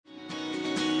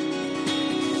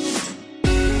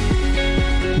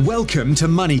Welcome to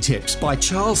Money Tips by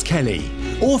Charles Kelly,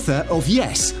 author of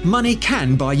Yes, Money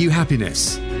Can Buy You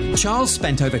Happiness. Charles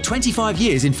spent over 25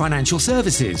 years in financial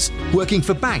services, working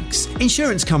for banks,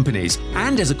 insurance companies,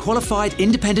 and as a qualified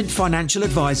independent financial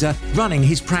advisor running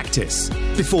his practice,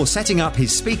 before setting up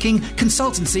his speaking,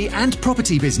 consultancy, and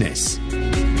property business.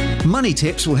 Money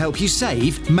Tips will help you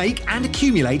save, make, and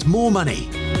accumulate more money,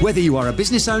 whether you are a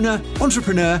business owner,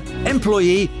 entrepreneur,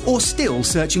 employee, or still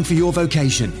searching for your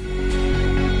vocation.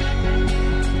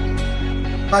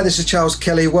 Hi, this is Charles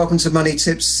Kelly. Welcome to Money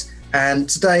Tips. And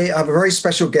today I have a very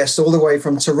special guest all the way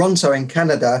from Toronto in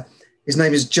Canada. His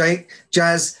name is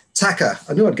Jas Thacker.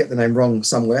 I knew I'd get the name wrong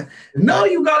somewhere. No,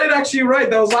 you got it actually right.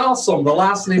 That was awesome. The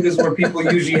last name is where people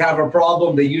usually have a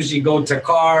problem. They usually go to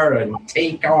car and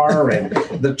take car. And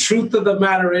the truth of the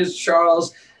matter is,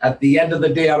 Charles, at the end of the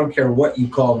day, I don't care what you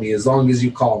call me, as long as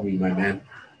you call me, my man.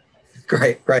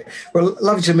 Great. Well,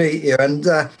 lovely to meet you. And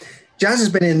Jas has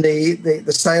been in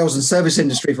the sales and service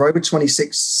industry for over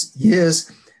 26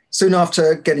 years. Soon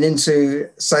after getting into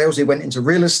sales, he went into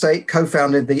real estate,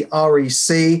 co-founded the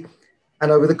REC,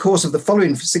 and over the course of the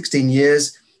following 16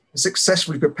 years,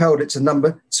 successfully propelled it to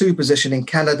number 2 position in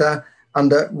Canada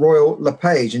under Royal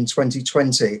LePage in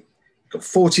 2020. Got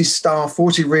 40 staff,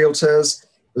 40 realtors,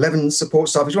 11 support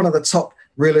staff. He's one of the top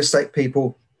real estate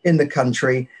people in the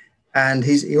country. And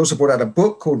he also brought out a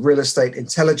book called Real Estate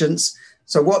Intelligence.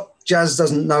 So what Jas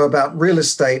doesn't know about real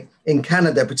estate in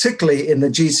Canada, particularly in the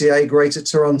GTA, Greater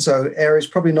Toronto area, is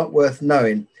probably not worth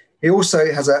knowing. He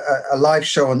also has a live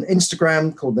show on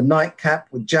Instagram called The Nightcap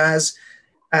with Jas.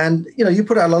 And, you know, you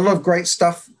put out a lot of great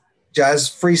stuff, Jas,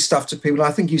 free stuff to people.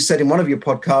 I think you said in one of your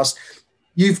podcasts,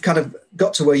 you've kind of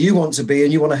got to where you want to be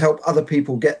and you want to help other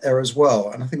people get there as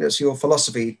well. And I think that's your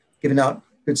philosophy, giving out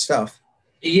good stuff.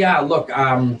 Yeah, look,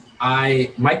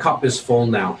 my cup is full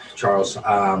now, Charles,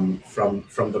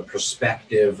 from the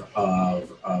perspective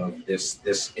of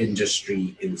this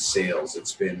industry in sales.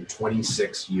 It's been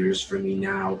 26 years for me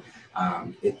now.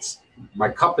 My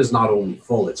cup is not only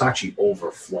full, it's actually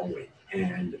overflowing.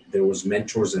 And there was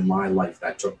mentors in my life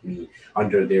that took me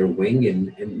under their wing,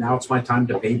 and now it's my time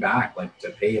to pay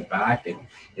it back. And,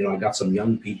 you know, I got some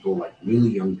young people, like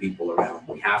really young people around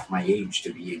me, half my age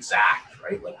to be exact,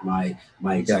 right? Like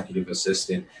my executive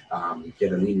assistant,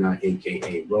 Carolina,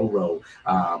 AKA Roro,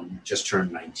 just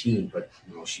turned 19, but,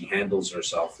 you know, she handles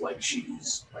herself like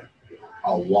she's like, you know,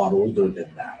 a lot older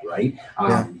than that, right?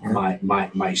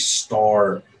 My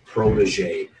star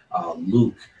protege,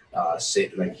 Luke,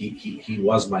 he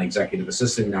was my executive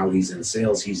assistant. Now he's in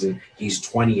sales. He's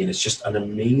 20, and it's just an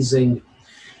amazing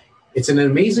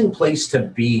place to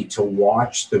be, to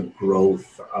watch the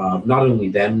growth of not only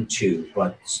them two,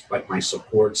 but like my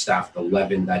support staff, the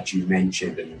 11 that you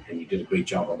mentioned, and you did a great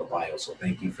job on the bio. So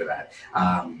thank you for that.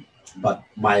 But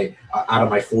out of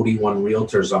my 41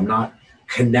 realtors, I'm not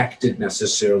connected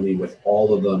necessarily with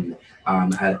all of them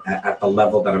at the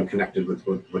level that I'm connected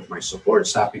with my support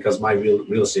staff, because my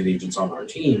real estate agents on our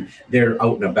team, they're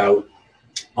out and about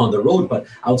on the road. But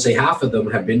I would say half of them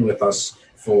have been with us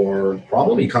for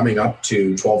probably coming up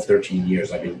to 12, 13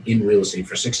 years. I've been in real estate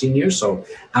for 16 years. So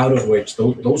out of which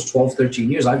those 12,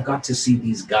 13 years, I've got to see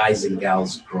these guys and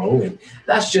gals grow. And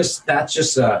that's just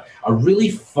a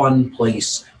really fun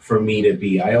place for me to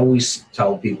be. I always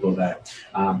tell people that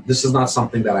this is not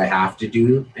something that I have to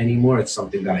do anymore. It's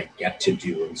something that I get to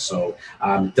do. And so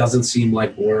it doesn't seem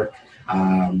like work.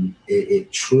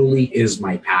 It truly is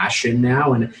my passion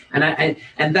now. And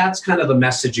that's kind of the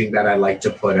messaging that I like to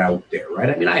put out there, right?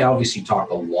 I mean, I obviously talk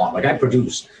a lot. Like I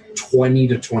produce 20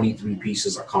 to 23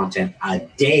 pieces of content a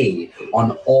day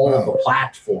on all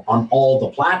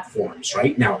the platforms,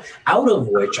 right? Now, out of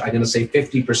which I'm going to say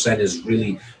 50% is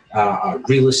really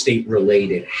real estate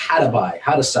related, how to buy,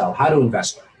 how to sell, how to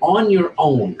invest on your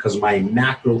own, because my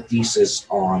macro thesis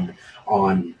on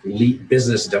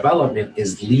business development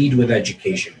is lead with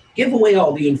education. Give away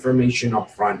all the information up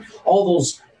front, all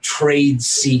those trade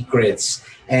secrets,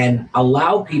 and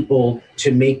allow people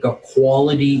to make a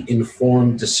quality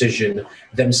informed decision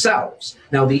themselves.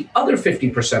 Now, the other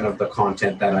 50% of the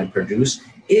content that I produce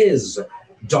is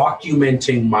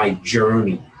documenting my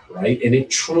journey, right? And it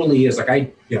truly is like,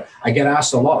 I get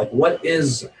asked a lot, like, what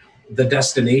is the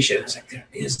destination? It's like, there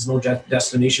is no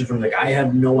destination for me. Like, I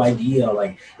have no idea.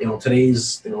 Like, you know,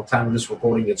 today's, you know, time of this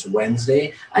recording, it's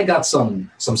Wednesday. I got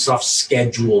some stuff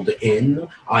scheduled in,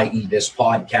 i.e. this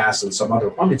podcast and some other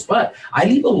appointments, but I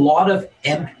leave a lot of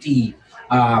empty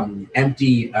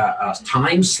empty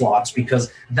time slots,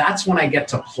 because that's when I get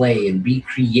to play and be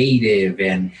creative,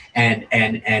 and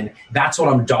that's what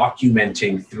I'm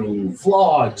documenting through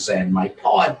vlogs and my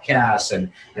podcasts,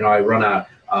 and I run a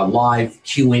live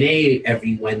Q&A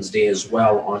every Wednesday as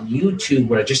well on YouTube,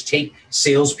 where I just take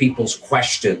salespeople's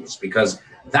questions, because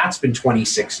that's been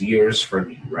 26 years for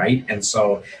me, right? And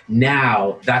so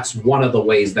now that's one of the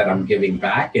ways that I'm giving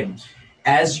back. And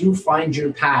as you find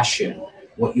your passion,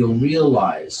 what you'll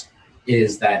realize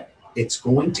is that it's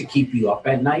going to keep you up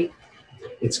at night.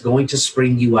 It's going to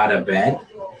spring you out of bed.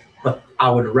 But I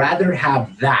would rather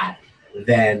have that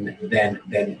than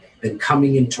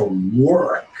coming into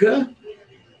work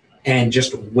and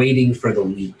just waiting for the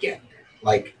weekend.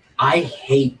 Like, I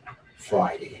hate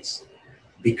Fridays,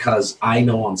 because I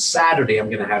know on Saturday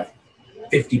I'm going to have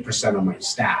 50% of my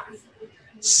staff.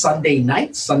 Sunday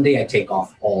I take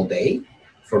off all day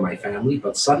for my family,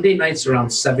 but Sunday nights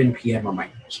around 7 p.m. I'm a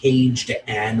caged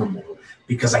animal,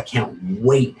 because I can't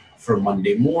wait for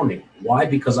Monday morning. Why?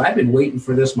 Because I've been waiting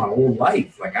for this my whole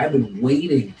life. Like, I've been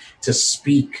waiting to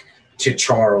speak to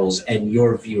Charles and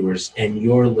your viewers and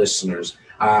your listeners.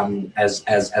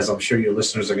 As I'm sure your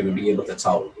listeners are going to be able to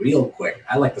tell real quick,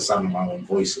 I like the sound of my own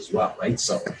voice as well, right?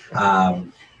 So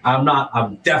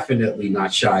I'm definitely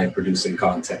not shy of producing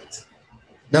content.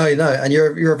 No, and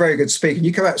you're a very good speaker.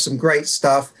 You come out with some great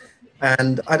stuff,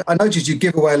 and I noticed you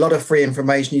give away a lot of free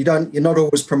information. You're not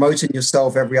always promoting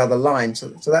yourself every other line, so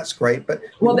that's great. But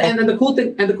and the cool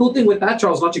thing with that,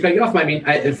 Charles, not to cut you off, I mean,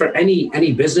 for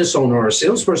any business owner or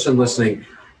salesperson listening,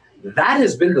 that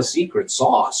has been the secret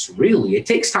sauce, really. It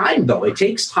takes time, though. It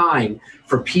takes time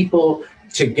for people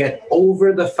to get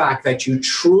over the fact that you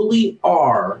truly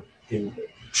are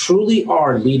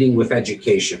leading with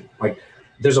education. Like,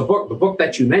 there's a book, the book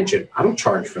that you mentioned, I don't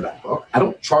charge for that book. I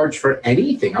don't charge for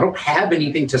anything. I don't have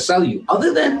anything to sell you,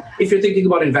 other than if you're thinking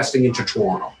about investing into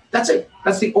Toronto. That's it.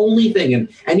 That's the only thing.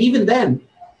 And even then,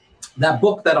 that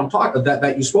book that I'm talking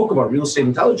that you spoke about, Real Estate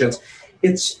Intelligence,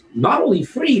 it's not only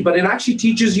free, but it actually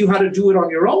teaches you how to do it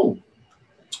on your own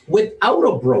without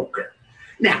a broker.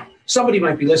 Now, somebody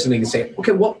might be listening and say,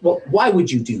 okay, why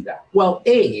would you do that? Well,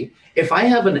 if I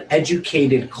have an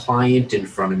educated client in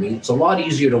front of me, it's a lot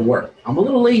easier to work. I'm a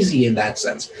little lazy in that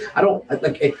sense. I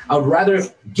would rather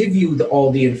give you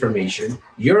all the information.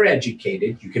 You're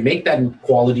educated. You can make that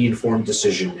quality informed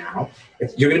decision now.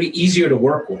 You're going to be easier to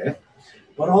work with.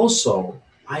 But also,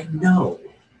 I know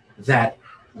that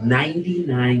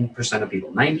 99% of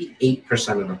people,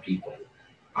 98% of the people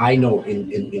I know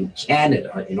in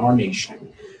Canada, in our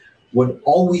nation, would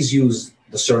always use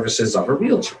the services of a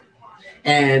realtor.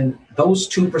 And those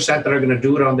 2% that are going to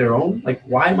do it on their own, like,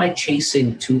 why am I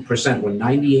chasing 2% when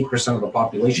 98% of the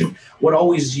population would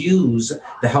always use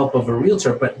the help of a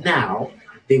realtor? But now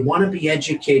they want to be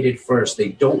educated first. They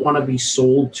don't want to be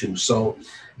sold to. So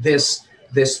this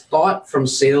thought from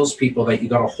salespeople that you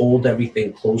got to hold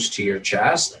everything close to your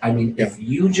chest. I mean, if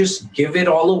you just give it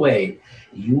all away,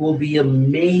 you will be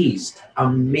amazed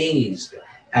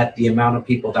at the amount of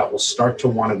people that will start to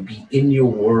want to be in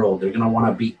your world. They're going to want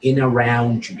to be in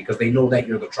around you, because they know that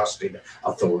you're the trusted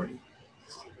authority.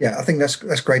 Yeah, I think that's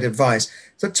great advice.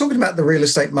 So talking about the real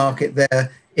estate market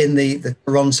there in the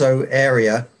Toronto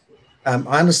area,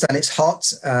 I understand it's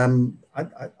hot.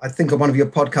 I think on one of your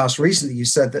podcasts recently, you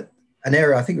said that an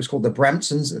area, I think it was called the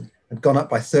Bramptons, had gone up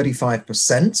by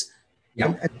 35%.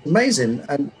 Yeah, amazing.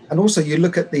 And also you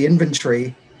look at the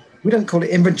inventory. We don't call it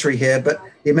inventory here, but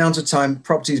the amount of time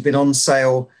property's been on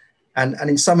sale, and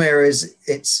in some areas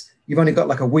you've only got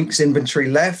like a week's inventory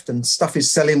left, and stuff is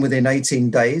selling within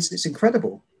 18 days. It's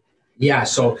incredible. Yeah.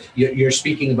 So you're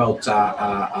speaking about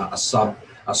a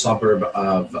suburb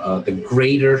of the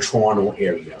Greater Toronto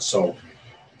area. So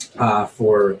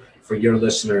for your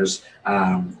listeners,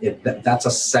 that's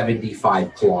a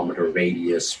 75 kilometer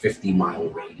radius, 50 mile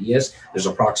radius. There's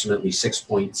approximately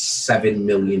 6.7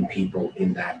 million people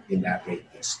in that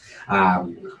radius.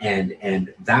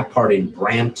 And that part in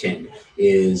Brampton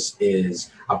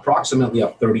is approximately a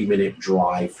 30-minute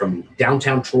drive from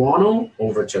downtown Toronto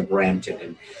over to Brampton.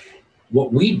 And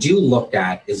what we do look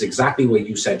at is exactly what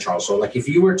you said, Charles. So like, if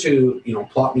you were to,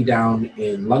 plot me down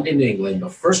in London, England, the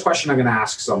first question I'm going to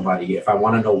ask somebody, if I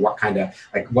want to know what kind of,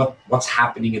 like, what's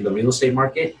happening in the real estate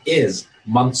market, is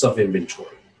months of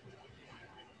inventory.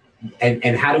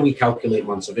 And how do we calculate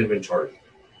months of inventory?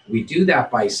 We do that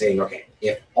by saying, okay,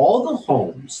 if all the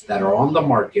homes that are on the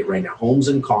market right now, homes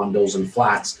and condos and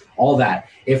flats, all that,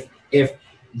 if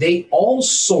they all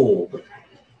sold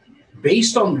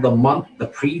based on the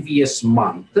previous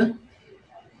month,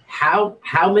 how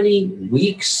many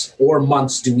weeks or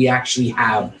months do we actually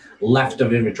have left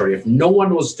of inventory if no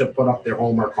one was to put up their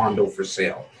home or condo for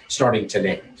sale starting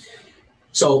today.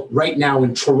 So right now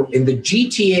in the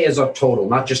GTA as a total,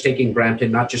 not just taking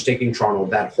Brampton, not just taking Toronto,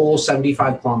 that whole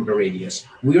 75-kilometer radius,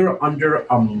 we're under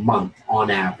a month on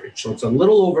average. So it's a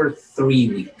little over 3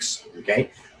 weeks,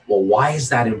 okay? Well, why is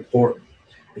that important?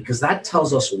 Because that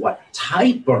tells us what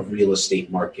type of real estate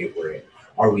market we're in.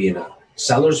 Are we in a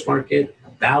seller's market, a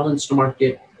balanced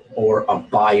market, or a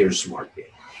buyer's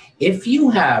market? If you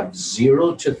have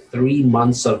 0 to 3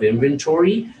 months of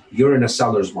inventory, you're in a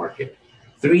seller's market.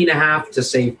 3.5 to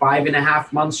say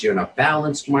 5.5 months, you're in a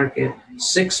balanced market.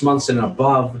 6 months and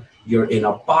above, you're in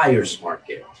a buyer's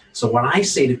market. So when I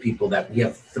say to people that we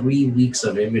have 3 weeks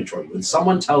of inventory, when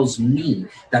someone tells me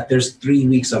that there's 3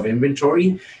 weeks of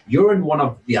inventory, you're in one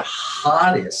of the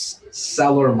hottest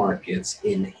seller markets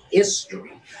in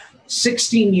history.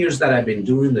 16 years that I've been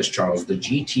doing this, Charles, the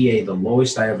GTA, the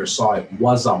lowest I ever saw it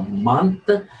was a month.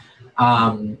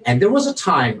 And there was a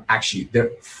time, actually,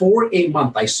 for a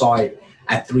month, I saw it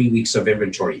at 3 weeks of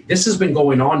inventory. This has been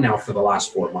going on now for the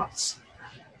last 4 months,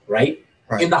 right?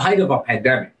 In the height of a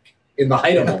pandemic, in the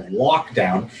height of a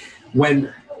lockdown,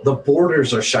 when the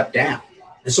borders are shut down.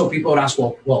 And so people would ask,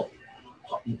 well,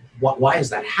 why is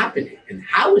that happening? And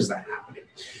how is that happening?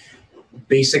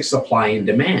 Basic supply and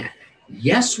demand.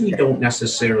 Yes, we don't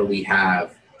necessarily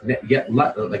have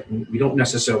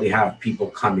people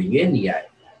coming in yet,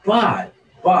 but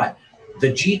the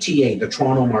GTA, the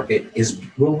Toronto market,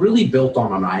 we're really built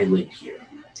on an island here.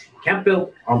 Can't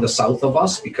build on the south of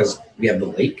us because we have the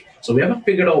lake. So we haven't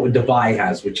figured out what Dubai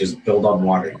has, which is built on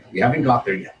water. We haven't got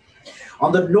there yet.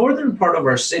 On the northern part of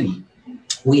our city,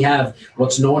 we have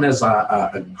what's known as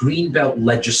a greenbelt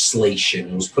legislation.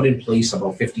 It was put in place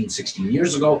about 15, 16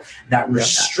 years ago that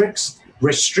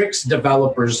restricts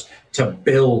developers to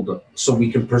build so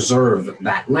we can preserve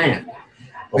that land.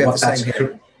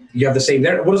 You have the same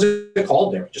there. What is it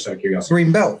called there? Just out of curiosity.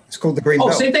 Green Belt. It's called the Green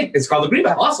Belt. Oh, same thing. It's called the Green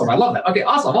Belt. Awesome. I love that. Okay,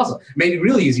 awesome. Made it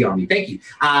really easy on me. Thank you.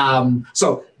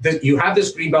 So you have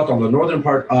this Green Belt on the northern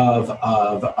part of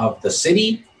the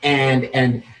city,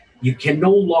 and you can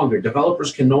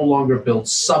developers can no longer build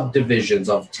subdivisions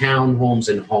of townhomes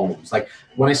and homes. Like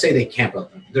when I say they can't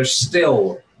build them, they're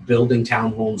still building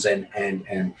townhomes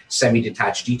and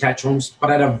semi-detached, detached homes,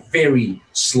 but at a very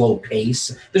slow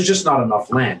pace. There's just not enough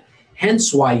land.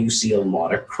 Hence why you see a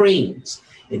lot of cranes.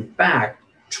 In fact,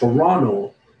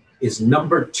 Toronto is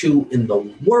number 2 in the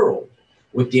world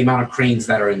with the amount of cranes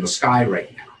that are in the sky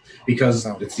right now, because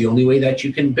it's the only way that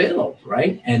you can build,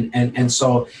 right? And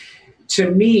so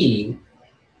to me,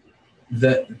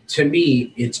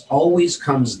 it always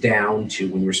comes down to,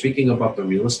 when we're speaking about the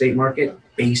real estate market,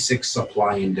 basic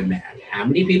supply and demand. How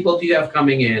many people do you have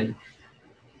coming in,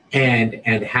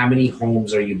 and how many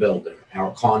homes are you building?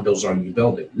 Our condos are you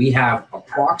building? We have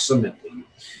approximately,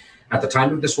 at the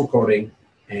time of this recording,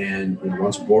 and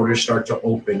once borders start to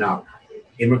open up,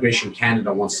 Immigration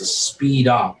Canada wants to speed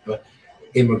up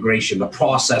immigration, the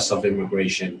process of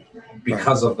immigration,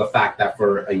 because of the fact that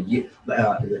for a year,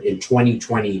 in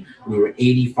 2020, we were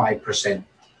 85%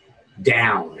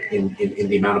 down in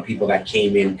the amount of people that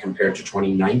came in compared to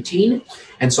 2019.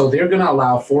 And so they're going to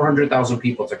allow 400,000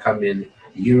 people to come in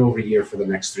year over year for the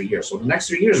next 3 years. So the next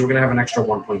 3 years, we're going to have an extra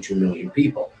 1.2 million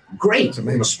people. Great. We're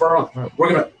going to spur on. We're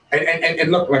going to,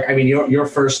 and look, like, I mean, your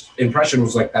first impression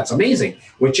was like, that's amazing,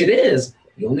 which it is.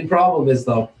 The only problem is,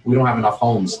 though, we don't have enough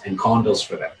homes and condos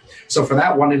for them. So for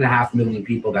that 1.5 million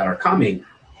people that are coming,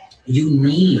 you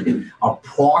need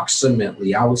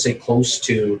approximately, I would say, close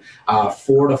to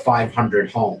 400 to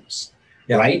 500 homes.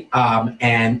 Right?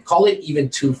 And call it even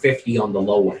 250 on the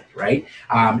low end, right?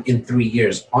 In 3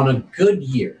 years. On a good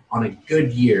year,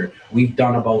 we've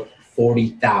done about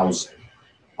 40,000.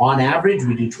 On average,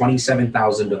 we do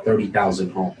 27,000 to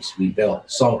 30,000 homes we build.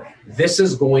 So this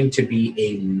is going to be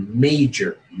a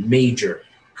major, major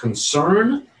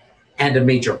concern and a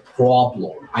major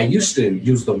problem. I used to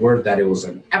use the word that it was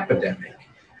an epidemic,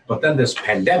 but then this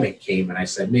pandemic came and I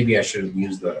said, maybe I shouldn't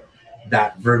use that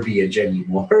verbiage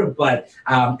anymore, but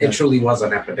it truly was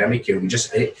an epidemic here.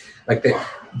 The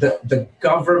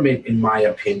government, in my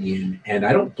opinion, and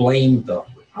I don't blame them,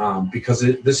 because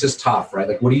this is tough, right?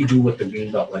 Like, what do you do with the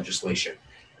Greenbelt legislation?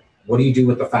 What do you do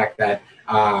with the fact that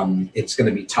it's going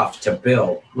to be tough to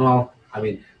build? Well, I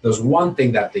mean, there's one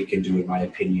thing that they can do, in my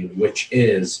opinion, which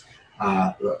is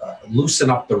loosen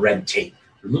up the red tape.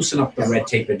 Red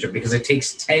tape because it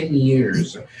takes 10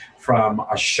 years from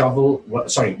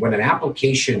when an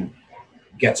application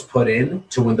gets put in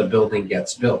to when the building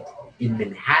gets built. In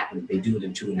Manhattan, they do it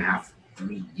in 2.5,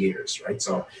 3 years, right?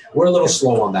 So we're a little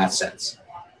slow on that sense.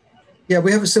 Yeah,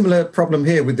 we have a similar problem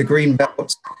here with the green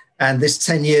belt. and this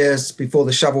 10 years before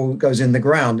the shovel goes in the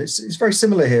ground. It's very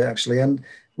similar here, actually. And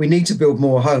we need to build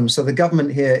more homes. So the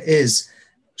government here is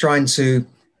trying to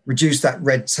reduce that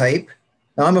red tape.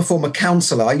 Now, I'm a former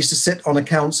councillor. I used to sit on a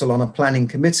council on a planning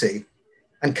committee,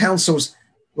 and councils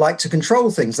like to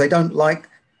control things. They don't like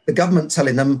the government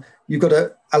telling them, you've got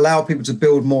to allow people to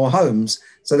build more homes.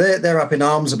 So they're up in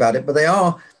arms about it, but they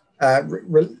are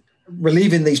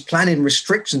relieving these planning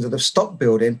restrictions that have stopped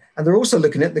building. And they're also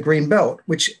looking at the green belt,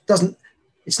 which doesn't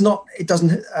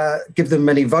give them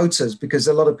many voters, because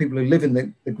a lot of people who live in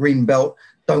the green belt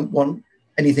don't want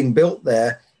anything built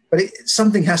there. But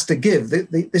something has to give.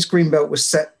 This green belt was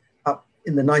set up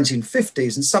in the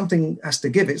 1950s, and something has to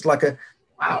give. It's like a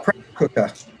pressure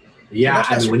cooker. Yeah,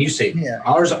 I mean, when you say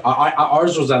ours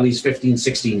was at least 15,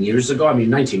 16 years ago. I mean,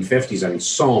 1950s, I mean,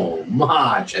 so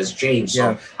much has changed.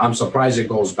 So I'm surprised it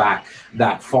goes back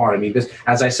that far. I mean, this,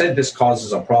 as I said, this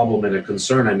causes a problem and a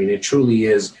concern. I mean, it truly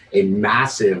is a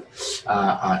massive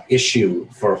issue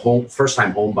for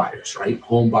first-time home buyers, right?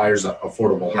 Home buyers,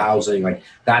 affordable housing, like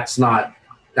that's not,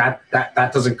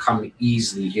 that doesn't come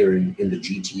easily here in the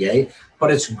GTA. But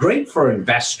it's great for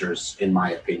investors, in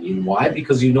my opinion. Why?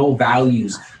 Because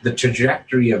values, the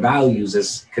trajectory of values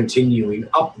is continuing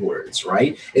upwards,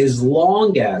 right? As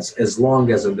long as,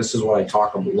 and this is what I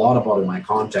talk a lot about in my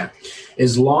content,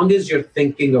 as long as you're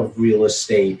thinking of real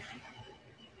estate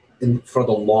for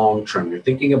the long term, you're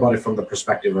thinking about it from the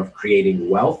perspective of creating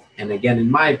wealth. And again,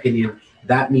 in my opinion,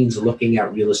 that means looking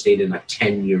at real estate in a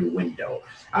 10-year window.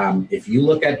 If you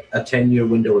look at a 10-year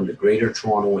window in the Greater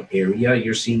Toronto area,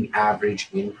 you're seeing average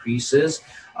increases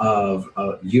of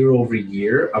year over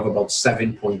year of about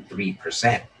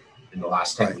 7.3% in the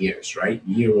last 10 years, right?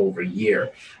 Year over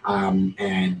year.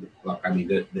 And look, I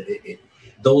mean,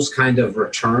 those kind of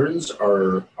returns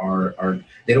are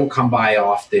they don't come by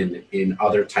often in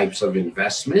other types of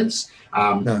investments,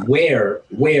 where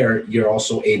you're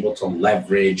also able to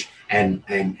leverage and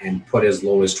put as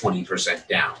low as 20%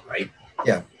 down, right?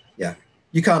 Yeah.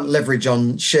 You can't leverage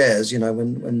on shares,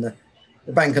 when the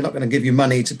bank are not going to give you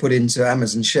money to put into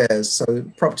Amazon shares. So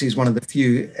property is one of the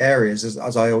few areas,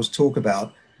 as I always talk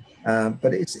about.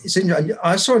 But it's interesting.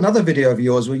 I saw another video of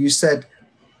yours where you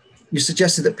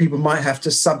suggested that people might have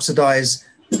to subsidize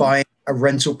buying a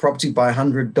rental property by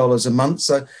 $100 a month.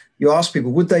 So you asked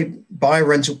people, would they buy a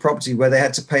rental property where they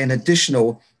had to pay an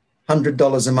additional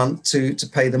 $100 a month to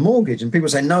pay the mortgage? And people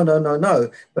say, no.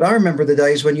 But I remember the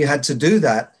days when you had to do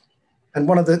that. And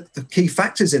one of the key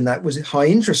factors in that was high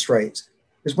interest rates.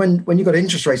 Because when you got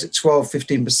interest rates at 12,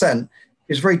 15%,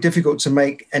 it's very difficult to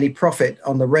make any profit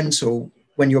on the rental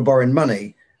when you're borrowing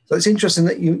money. So it's interesting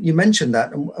that you mentioned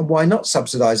that. And why not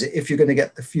subsidize it if you're going to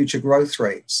get the future growth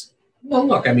rates? Well,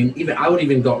 look, I mean, I would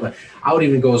even go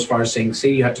as far as saying, say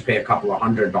you had to pay a couple of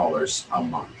 $100 a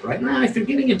month, right? Now, if you're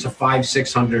getting into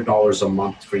 $500-600 a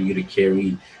month for you to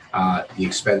carry the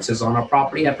expenses on a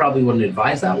property, I probably wouldn't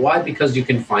advise that. Why? Because you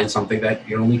can find something that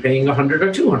you're only paying $100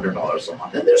 or $200 a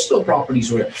month, and there's still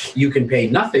properties where you can pay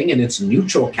nothing and it's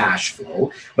neutral cash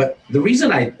flow. But the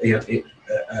reason I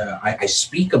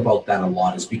speak about that a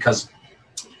lot is because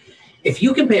if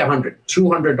you can pay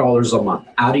 $100-200 a month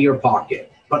out of your pocket,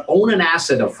 but own an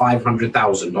asset of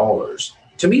 $500,000,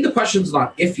 to me, the question is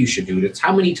not if you should do it, it's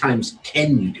how many times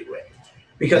can you do it?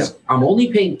 Because I'm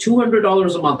only paying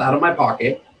 $200 a month out of my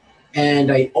pocket,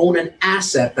 and I own an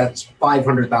asset that's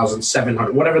 $500,000,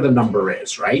 $700,000, whatever the number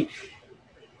is, right?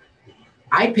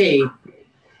 I pay,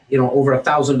 over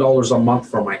 $1,000 a month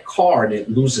for my car, and it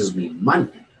loses me money.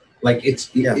 Like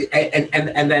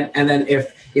and then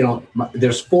if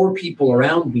there's 4 people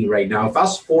around me right now, if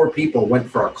us 4 people went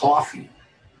for a coffee,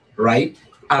 right?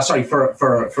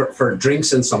 For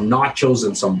drinks and some nachos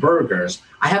and some burgers,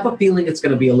 I have a feeling it's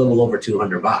going to be a little over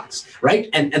 $200, right?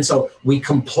 And so we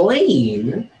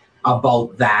complain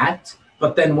about that,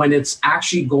 but then when it's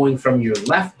actually going from your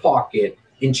left pocket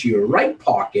into your right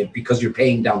pocket because you're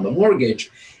paying down the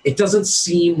mortgage, it doesn't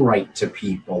seem right to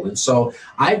people. And so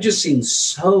I've just seen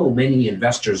so many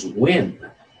investors win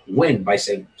by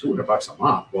saying $200 a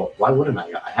month. Well, why wouldn't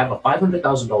I? I have a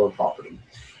 $500,000 property.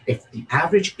 If the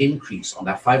average increase on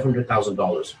that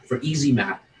 $500,000, for easy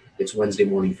math, it's Wednesday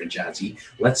morning for Jazzy,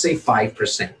 let's say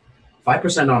 5%.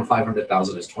 5% on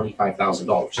 $500,000 is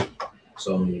 $25,000.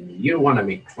 So in year one, I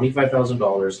make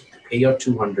 $25,000, pay out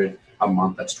 $200 a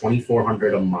month. That's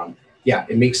 $2,400 a month. Yeah,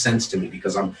 it makes sense to me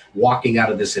because I'm walking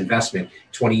out of this investment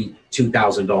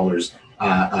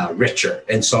 $22,000 richer.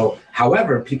 And so,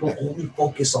 however, people only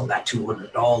focus on that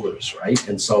 $200, right?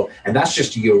 And that's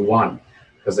just year one.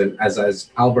 Because as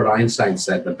Albert Einstein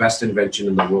said, the best invention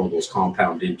in the world was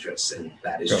compound interest. And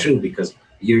that is true because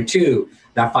Year two,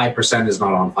 that 5% is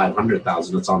not on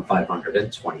 500,000, it's on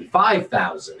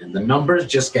 525,000. And the numbers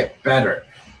just get better.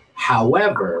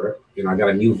 However, I got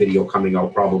a new video coming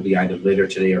out probably either later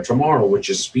today or tomorrow, which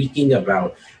is speaking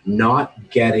about not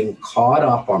getting caught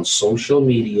up on social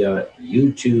media,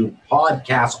 YouTube,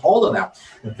 podcasts, all of that.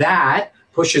 That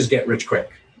pushes get rich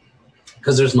quick.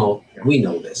 Because we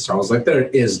know this. So I was like, there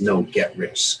is no get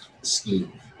rich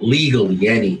scheme legally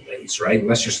anyways, right?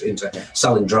 Unless you're into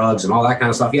selling drugs and all that kind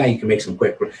of stuff. Yeah, you can make some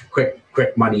quick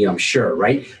money, I'm sure,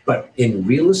 right? But in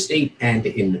real estate and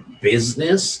in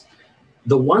business,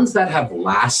 the ones that have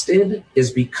lasted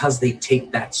is because they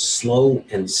take that slow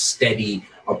and steady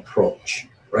approach,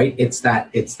 right? It's that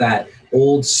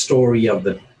old story of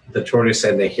the tortoise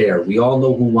and the hare. We all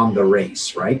know who won the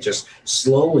race, right? Just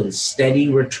slow and steady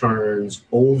returns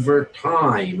over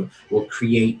time will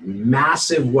create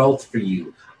massive wealth for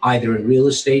you, either in real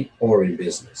estate or in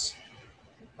business.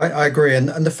 I agree. And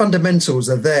the fundamentals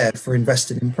are there for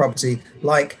investing in property,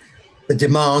 like the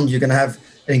demand. You're going to have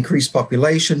an increased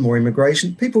population, more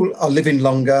immigration. People are living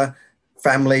longer,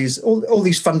 families, all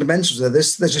these fundamentals are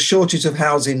this. There's a shortage of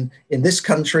housing in this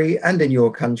country and in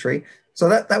your country. So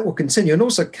that will continue. And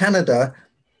also Canada,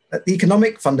 the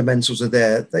economic fundamentals are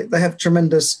there. They have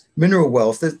tremendous mineral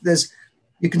wealth.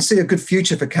 You can see a good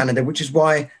future for Canada, which is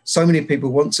why so many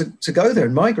people want to go there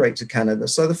and migrate to Canada.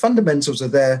 So the fundamentals are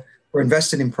there for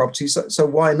investing in property. So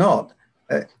why not?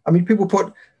 People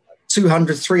put $200,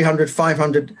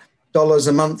 $300, $500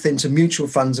 a month into mutual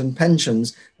funds and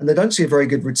pensions, and they don't see a very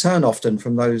good return often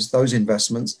from those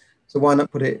investments. So why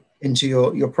not put it into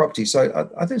your property? So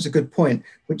I think it's a good point,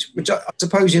 which I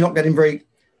suppose you're not getting very.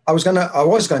 I was going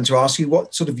to ask you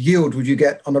what sort of yield would you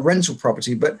get on a rental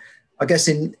property, but I guess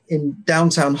in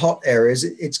downtown hot areas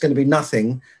it's going to be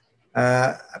nothing.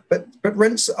 But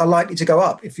rents are likely to go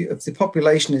up if the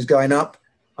population is going up.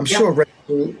 I'm sure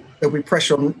there'll be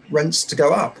pressure on rents to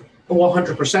go up. Well,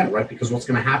 100%, right? Because what's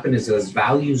going to happen is as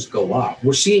values go up,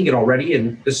 we're seeing it already,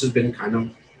 and this has been kind of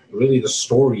really the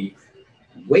story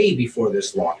way before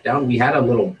this lockdown. We had a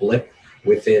little blip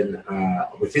within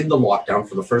the lockdown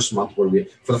for the first month for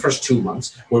the first 2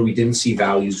 months where we didn't see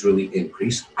values really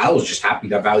increase. I was just happy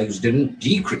that values didn't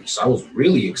decrease. I was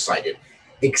really excited,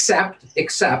 except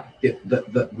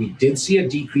that we did see a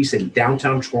decrease in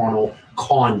downtown Toronto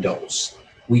condos.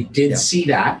 We did see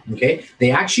that, okay?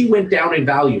 They actually went down in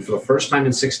value for the first time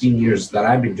in 16 years that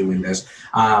I've been doing this.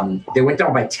 They went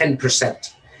down by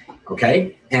 10%,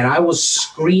 okay? And I was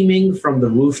screaming from the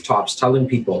rooftops telling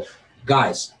people,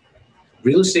 guys,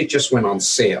 real estate just went on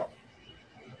sale.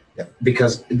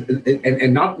 Because,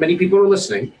 and not many people are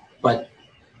listening, but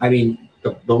I mean,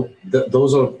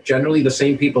 those are generally the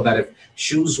same people that if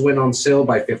shoes went on sale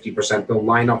by 50%, they'll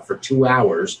line up for 2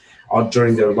 hours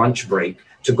during their lunch break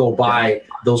to go buy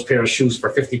those pair of shoes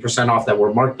for 50% off that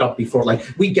were marked up before. Like,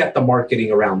 we get the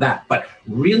marketing around that. But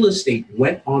real estate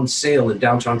went on sale in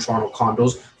downtown Toronto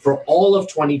condos for all of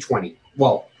 2020.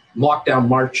 Well, lockdown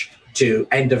March to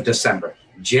end of December.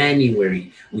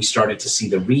 January, we started to see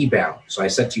the rebound. So I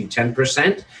said to you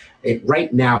 10%.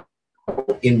 Right now,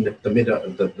 in the mid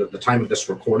of the time of this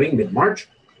recording, mid-March,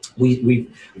 we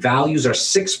values are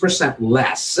 6%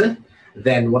 less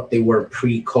than what they were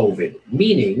pre-COVID,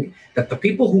 meaning that the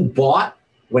people who bought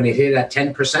when it hit at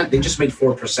 10%, they just made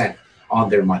 4% on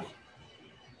their money,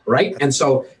 right? And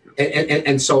so,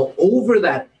 and so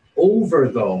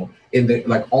in the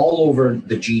like all over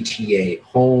the GTA,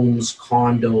 homes,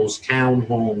 condos,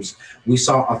 townhomes, we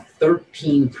saw a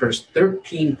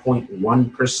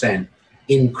 13.1%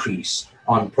 increase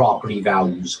on property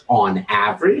values on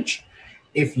average.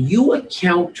 If you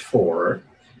account for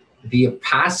the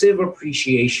passive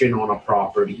appreciation on a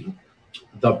property,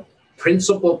 the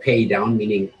principal pay down,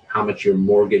 meaning how much your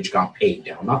mortgage got paid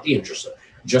down, not the interest,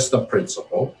 just the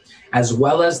principal, as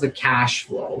well as the cash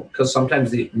flow, because a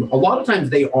lot of times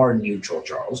they are neutral,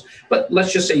 Charles, but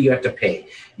let's just say you have to pay.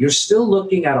 You're still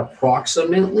looking at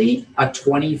approximately a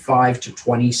 25 to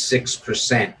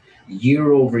 26%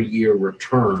 year over year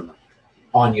return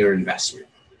on your investment.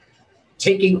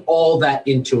 Taking all that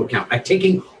into account,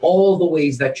 taking all the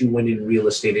ways that you win in real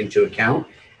estate into account.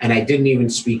 And I didn't even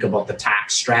speak about the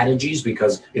tax strategies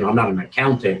because, I'm not an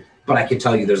accountant, but I can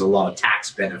tell you there's a lot of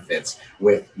tax benefits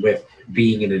with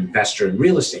being an investor in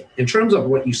real estate. In terms of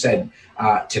what you said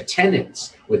to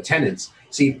tenants,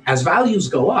 see, as values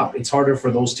go up, it's harder for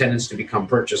those tenants to become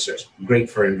purchasers. Great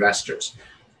for investors.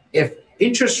 If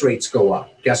interest rates go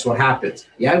up, guess what happens?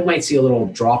 Yeah, I might see a little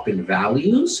drop in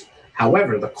values.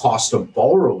 However, the cost of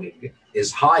borrowing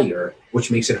is higher, which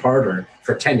makes it harder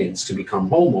for tenants to become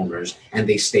homeowners, and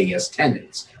they stay as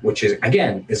tenants, which is,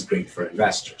 again, is great for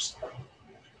investors.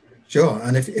 Sure.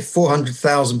 And if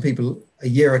 400,000 people a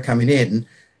year are coming in,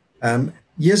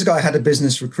 years ago I had a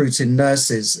business recruiting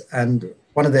nurses, and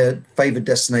one of their favorite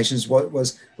destinations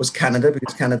was Canada,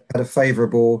 because Canada had a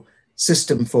favorable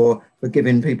system for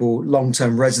giving people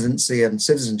long-term residency and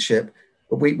citizenship.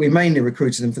 But we mainly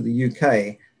recruited them for the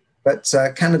UK. But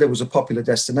Canada was a popular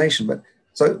destination. But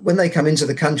so when they come into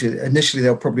the country, initially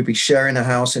they'll probably be sharing a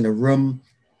house in a room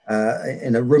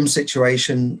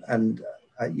situation, and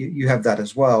you have that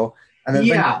as well. And then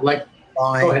go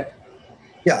ahead.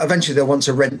 Yeah, eventually they'll want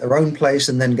to rent their own place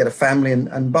and then get a family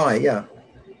and buy. Yeah.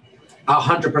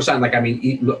 100%. Like, I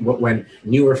mean, when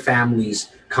newer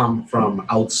families come from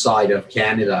outside of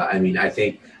Canada, I mean, I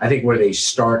think where they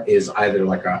start is either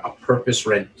like a purpose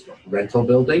rental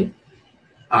building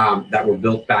that were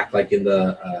built back like in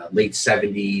the late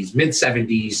 70s, mid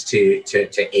 70s to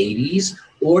 80s,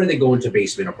 or they go into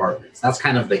basement apartments. That's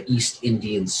kind of the East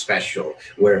Indian special,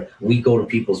 where we go to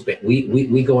people's,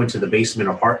 we go into the basement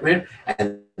apartment,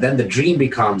 and then the dream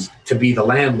becomes to be the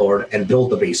landlord and build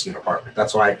the basement apartment.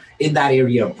 That's why in that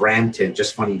area of Brampton,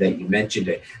 just funny that you mentioned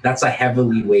it, that's a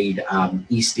heavily weighed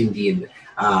East Indian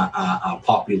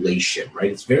population,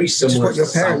 right? It's very similar. That's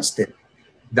what your parents did.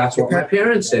 That's what my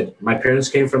parents did. My parents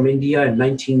came from India in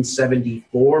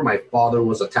 1974. My father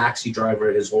was a taxi driver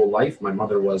his whole life. My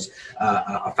mother was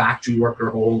a factory worker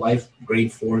her whole life,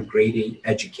 grade 4, grade 8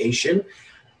 education.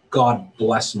 God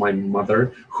bless my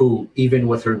mother, who even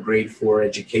with her grade 4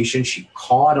 education, she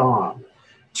caught on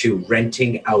to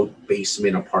renting out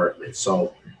basement apartments.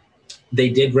 So they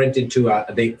did rent into,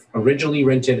 they originally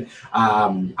rented,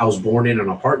 I was born in an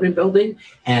apartment building,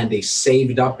 and they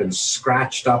saved up and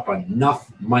scratched up enough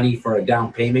money for a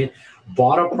down payment,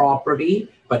 bought a property,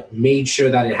 but made sure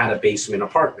that it had a basement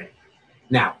apartment.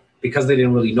 Now, because they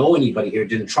didn't really know anybody here,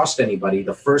 didn't trust anybody,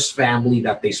 the first family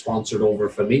that they sponsored over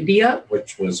from India,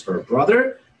 which was her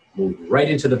brother, moved right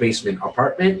into the basement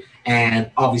apartment. And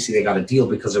obviously they got a deal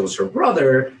because it was her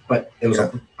brother, but it was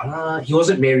he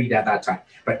wasn't married at that time,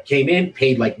 but came in,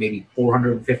 paid like maybe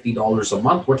 $450 a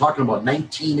month. We're talking about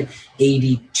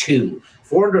 1982.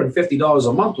 $450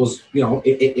 a month was, you know,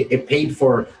 it paid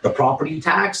for the property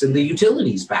tax and the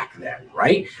utilities back then,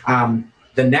 right?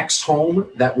 The next home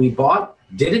that we bought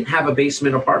didn't have a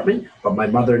basement apartment, but my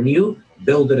mother knew,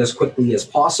 build it as quickly as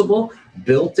possible,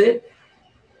 built it.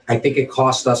 I think it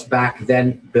cost us back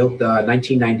then, built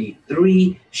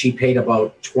 1993. She paid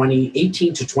about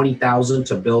 18 to 20,000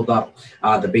 to build up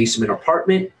the basement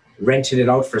apartment, rented it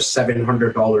out for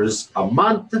 $700 a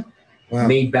month,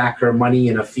 made back her money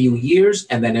in a few years,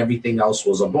 and then everything else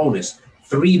was a bonus.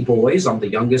 3 boys, I'm the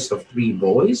youngest of 3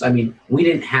 boys. I mean, we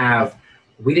didn't have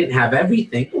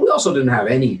everything, but we also didn't have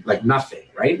nothing,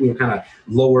 right? We were kind of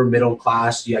lower middle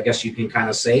class, I guess you can kind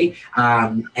of say.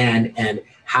 And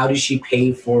how did she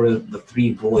pay for the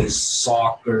 3 boys'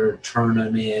 soccer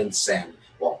tournaments and,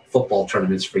 well, football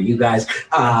tournaments for you guys?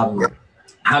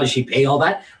 How did she pay all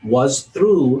that? Was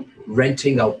through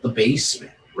renting out the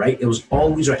basement, right? It was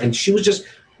always right. And she was just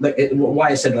like, why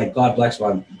I said like, God bless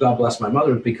my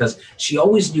mother, because she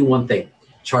always knew one thing: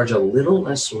 charge a little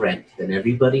less rent than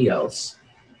everybody else,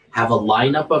 have a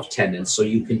lineup of tenants so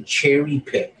you can cherry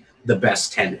pick the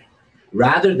best tenant,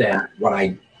 rather than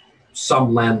what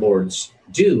some landlords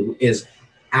do is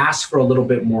ask for a little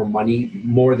bit more money,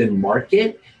 more than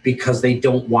market, because they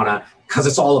don't want to, because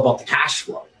it's all about the cash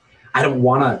flow. I don't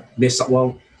want to miss.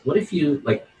 Well, what if you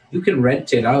can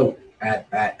rent it out at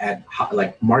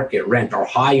like market rent or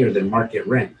higher than market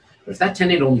rent? But if that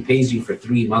tenant only pays you for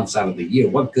 3 months out of the year,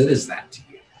 what good is that to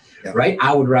you? Yeah. Right?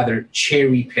 I would rather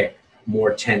cherry pick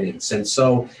more tenants. And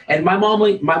so, and my mom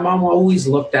always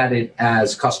looked at it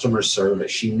as customer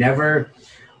service. She never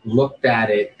looked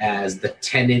at it as the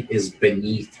tenant is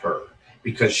beneath her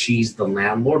because she's the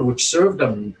landlord, which served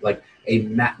a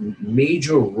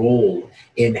major role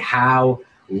in how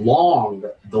long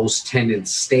those tenants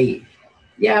stayed.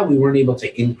 Yeah, we weren't able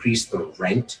to increase the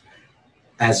rent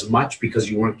as much because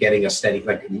you weren't getting a steady,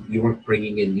 you weren't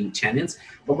bringing in new tenants.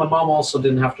 But my mom also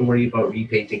didn't have to worry about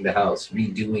repainting the house,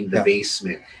 redoing the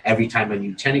basement every time a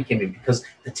new tenant came in, because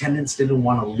the tenants didn't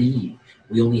want to leave.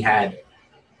 We only had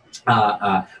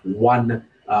one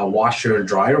washer and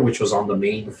dryer, which was on the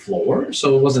main floor.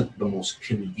 So it wasn't the most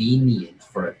convenient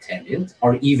for a tenant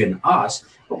or even us.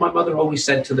 But my mother always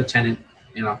said to the tenant,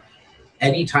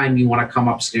 anytime you want to come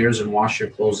upstairs and wash your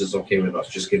clothes is okay with us.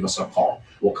 Just give us a call.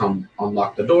 We'll come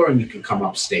unlock the door and you can come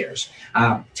upstairs.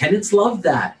 Tenants love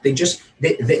that.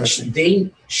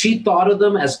 She thought of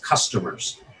them as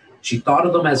customers. She thought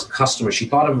of them as customers. She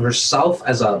thought of herself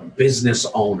as a business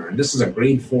owner. And this is a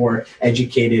grade 4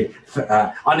 educated,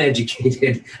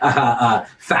 uneducated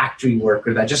factory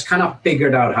worker that just kind of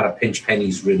figured out how to pinch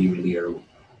pennies really, really early.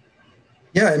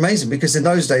 Yeah, amazing. Because in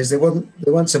those days, there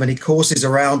weren't so many courses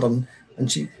around,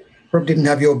 and she probably didn't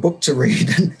have your book to read,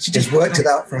 and she just worked it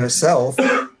out for herself.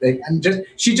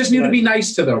 She just knew to be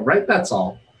nice to them, right? That's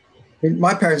all.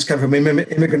 My parents come from an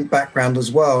immigrant background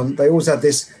as well, and they always had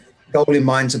this goal in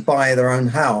mind to buy their own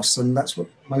house, and that's what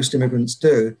most immigrants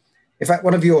do. In fact,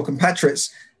 one of your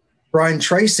compatriots, Brian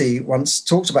Tracy, once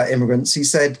talked about immigrants. He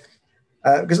said,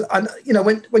 because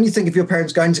when you think of your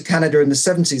parents going to Canada in the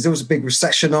 70s, there was a big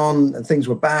recession on and things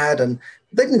were bad, and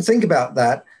they didn't think about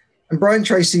that. And Brian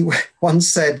Tracy once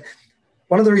said,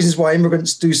 one of the reasons why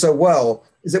immigrants do so well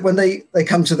is that when they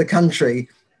come to the country,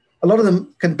 a lot of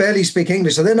them can barely speak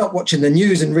English, so they're not watching the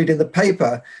news and reading the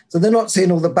paper, so they're not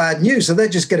seeing all the bad news, so they're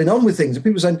just getting on with things. And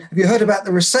people saying, "Have you heard about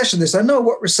the recession?" They say, "No,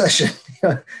 what recession?"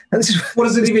 What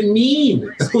does it even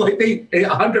mean?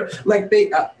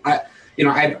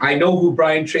 I know who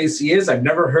Brian Tracy is. I've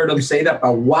never heard him say that,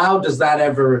 but wow, does that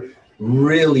ever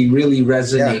really, really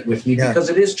resonate with me? Because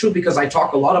it is true. Because I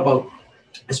talk a lot about,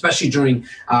 especially during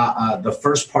the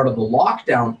first part of the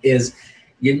lockdown, is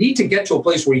you need to get to a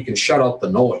place where you can shut out the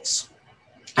noise.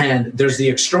 And there's the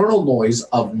external noise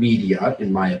of media,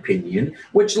 in my opinion,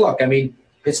 which, look, I mean,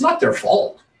 it's not their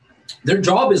fault. Their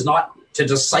job is not to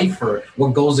decipher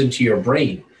what goes into your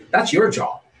brain. That's your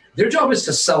job. Their job is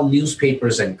to sell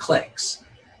newspapers and clicks.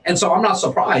 And so I'm not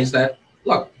surprised that,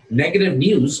 look, negative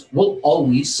news will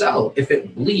always sell. If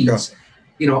it bleeds,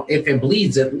 if it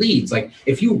bleeds, it leads. Like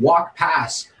if you walk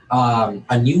past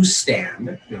a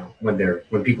newsstand,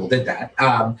 when people did that,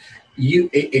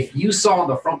 if you saw on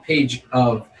the front page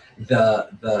of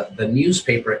the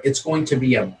newspaper, it's going to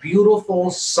be a beautiful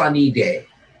sunny day.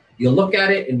 You'll look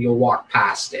at it and you'll walk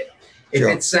past it. If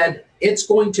it said it's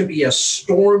going to be a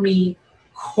stormy,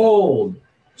 cold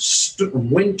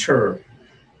winter,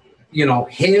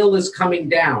 hail is coming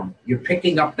down, you're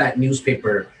picking up that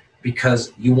newspaper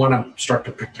because you want to start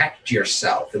to protect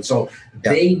yourself. And so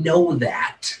they know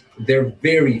that. They're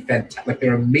very fantastic.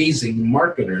 They're amazing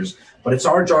marketers, but it's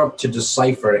our job to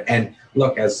decipher. And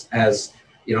look, as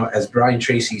Brian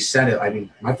Tracy said it, I mean,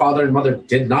 my father and mother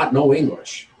did not know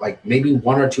English, like maybe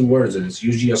one or two words, and it's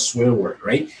usually a swear word,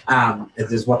 right?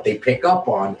 It is what they pick up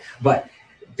on, but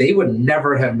they would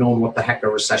never have known what the heck a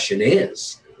recession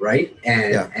is, right?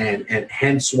 And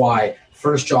hence why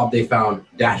first job they found,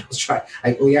 Dad was trying.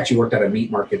 We actually worked at a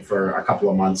meat market for a couple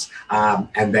of months,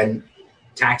 and then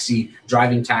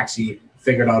driving taxi,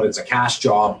 figured out it's a cash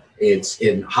job. It's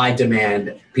in high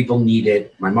demand. People need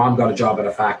it. My mom got a job at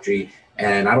a factory,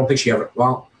 and I don't think she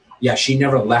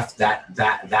never left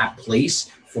that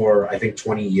place for, I think,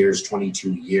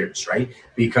 22 years, right?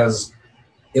 Because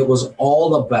it was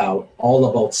all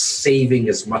about saving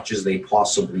as much as they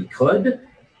possibly could.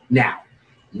 Now,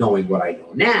 knowing what I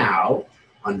know now,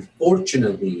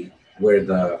 unfortunately, where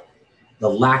the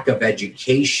lack of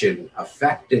education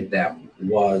affected them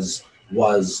was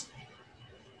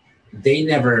they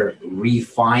never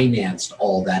refinanced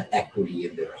all that equity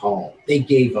in their home. They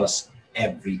gave us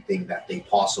everything that they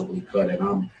possibly could. And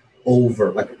I'm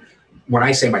when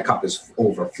I say my cup is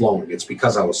overflowing, it's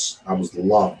because I was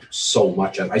loved so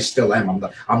much. I still am.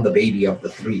 I'm the baby of the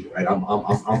three, right?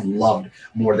 I'm loved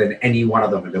more than any one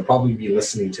of them. And they'll probably be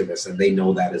listening to this, and they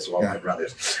know that as well, my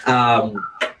brothers.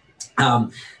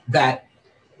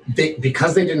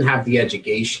 Because they didn't have the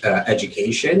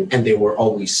education and they were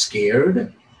always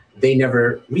scared, they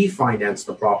never refinanced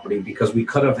the property because we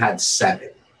could have had 7.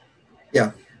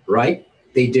 Yeah. Right?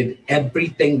 They did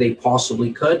everything they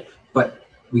possibly could, but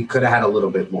we could have had a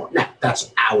little bit more. Now,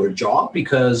 that's our job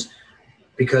because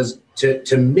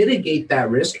to mitigate that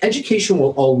risk, education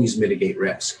will always mitigate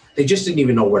risk. They just didn't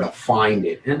even know where to find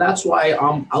it. And that's why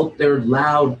I'm out there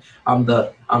loud. I'm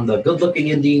the good-looking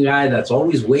Indian guy that's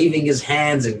always waving his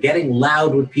hands and getting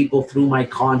loud with people through my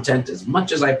content as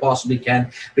much as I possibly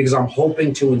can, because I'm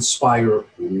hoping to inspire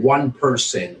one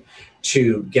person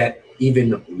to get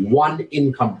even one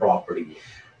income property.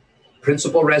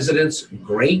 Principal residence,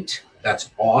 great.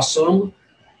 That's awesome.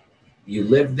 You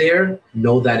live there,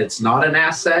 know that it's not an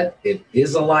asset. It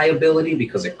is a liability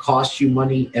because it costs you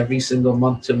money every single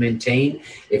month to maintain.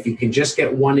 If you can just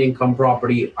get one income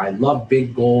property, I love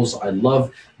big goals. I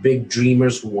love big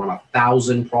dreamers who want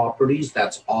 1,000 properties.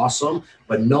 That's awesome.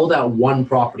 But know that one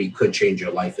property could change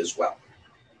your life as well.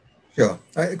 Sure.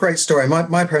 Great story.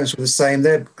 My parents were the same.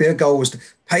 Their goal was to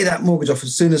pay that mortgage off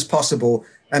as soon as possible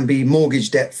and be mortgage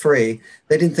debt free.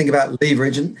 They didn't think about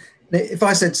leverage. And If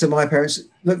I said to my parents,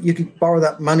 look, you could borrow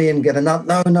that money and get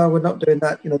another, no, we're not doing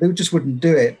that. They just wouldn't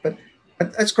do it. But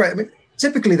that's great. I mean,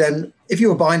 typically then, if you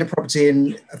were buying a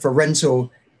property for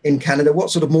rental in Canada, what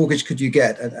sort of mortgage could you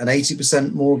get? An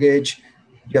 80% mortgage?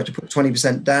 You have to put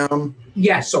 20% down?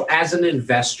 Yeah. So as an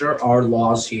investor, our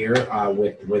laws here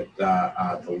with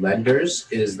the lenders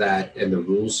is that, and the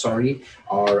rules, are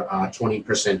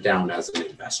 20% down as an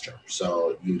investor.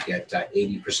 So you get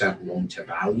 80% loan to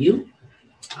value.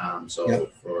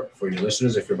 For your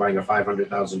listeners, if you're buying a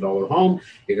 $500,000 home,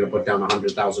 you're going to put down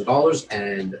 $100,000,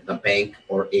 and the bank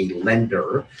or a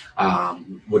lender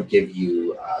would give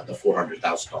you the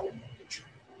 $400,000 mortgage.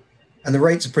 And the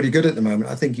rates are pretty good at the moment.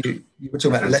 I think you were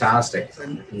talking about fantastic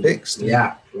fixed.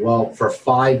 Yeah. Well, for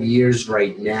 5 years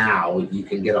right now, you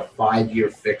can get a 5-year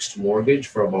fixed mortgage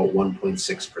for about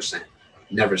 1.6%.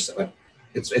 Never said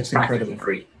it's practically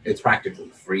free. It's practically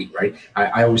free, right?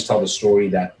 I always tell the story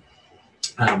that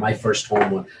my first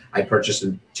home I purchased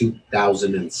in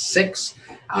 2006.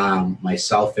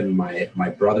 Myself and my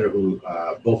brother, who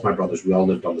both my brothers, we all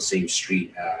lived on the same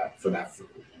street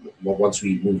once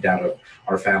we moved out of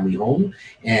our family home,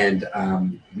 and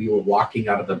we were walking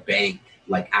out of the bank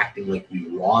acting like we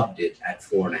robbed it at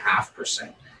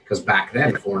 4.5%. Because back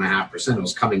then, 4.5%, it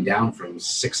was coming down from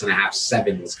 6.5,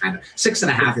 7 was kind of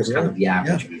 6.5 was kind of the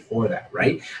average before that,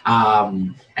 right?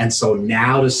 And so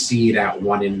now to see it at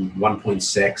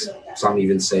 1.6, some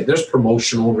even say there's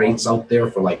promotional rates out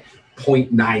there for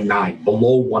 0.99,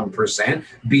 below 1%.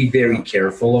 Be very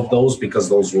careful of those, because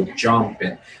those will jump,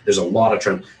 and there's a lot of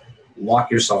trend.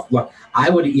 Lock yourself. Look, I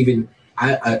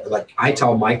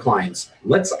tell my clients,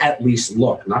 let's at least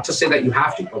look, not to say that you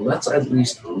have to, but let's at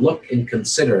least look and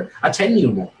consider a 10-year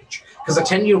mortgage. Because a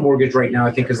 10-year mortgage right now,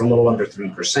 I think, is a little under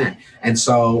 3%. And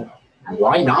so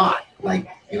why not?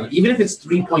 Even if it's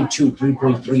 3.2,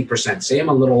 3.3%, say I'm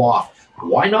a little off,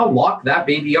 why not lock that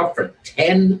baby up for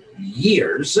 10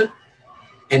 years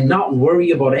and not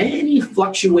worry about any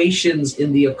fluctuations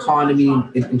in the economy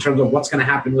in terms of what's going to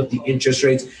happen with the interest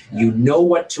rates? You know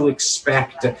what to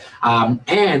expect,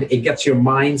 and it gets your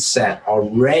mindset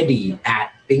already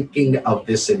at thinking of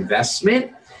this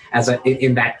investment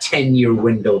in that 10-year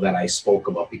window that I spoke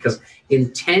about. Because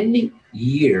in 10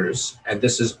 years, and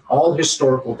this is all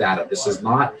historical data, this is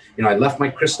not, I left my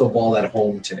crystal ball at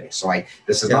home today, so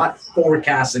this is not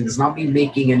forecasting, this is not me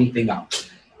making anything up.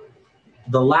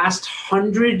 The last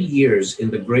 100 years in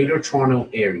the Greater Toronto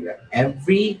Area,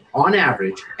 on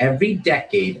average, every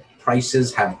decade,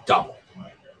 prices have doubled.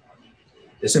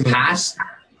 This past,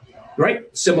 right?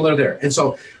 Similar there. And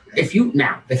so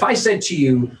if I said to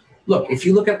you, look, if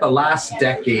you look at the last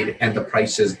decade and the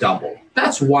prices double,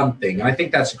 that's one thing. And I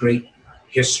think that's great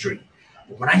history.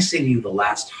 But when I say to you the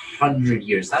last 100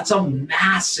 years, that's a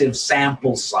massive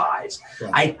sample size. Yeah.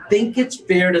 I think it's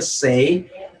fair to say,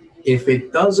 if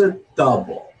it doesn't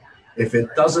double, it's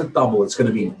going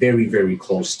to be very, very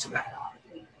close to that.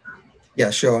 Yeah,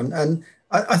 sure. And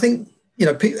I think,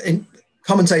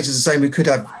 commentators are saying we could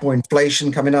have more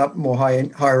inflation coming up,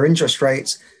 higher interest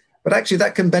rates, but actually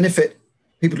that can benefit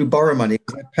people who borrow money.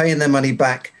 They're paying their money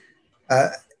back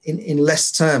in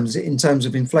less terms. In terms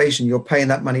of inflation, you're paying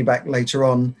that money back later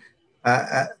on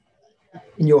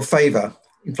in your favor.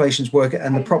 Inflation's working,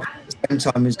 and the property at the same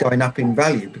time is going up in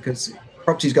value, because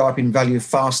properties go up in value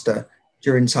faster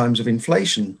during times of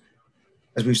inflation,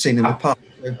 as we've seen in the past.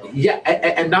 Yeah,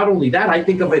 and not only that, I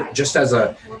think of it just as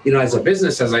a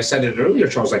business, as I said it earlier,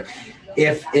 Charles.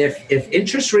 If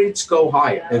interest rates go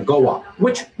up,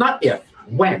 which not if,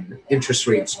 when interest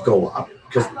rates go up,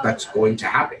 because that's going to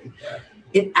happen,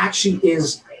 it actually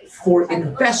is for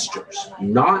investors,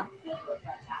 not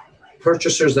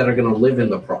purchasers that are going to live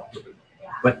in the property,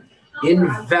 but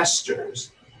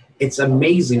investors. It's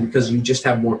amazing because you just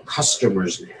have more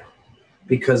customers now,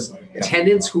 because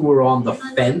tenants who were on the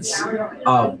fence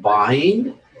of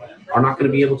buying are not going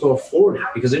to be able to afford it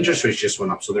because interest rates just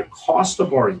went up. So their cost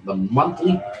of borrowing, the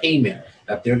monthly payment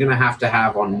that they're going to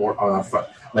have on more,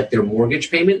 their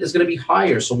mortgage payment is going to be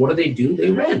higher. So what do?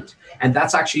 They rent. And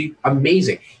that's actually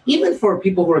amazing. Even for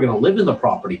people who are going to live in the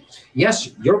property,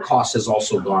 yes, your cost has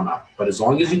also gone up. But as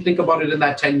long as you think about it in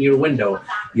that 10-year window,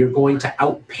 you're going to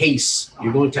outpace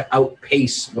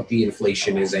what the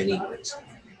inflation is anyways.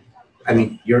 I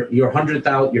mean, your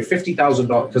 $100,000, your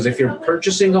 $50,000, because if you're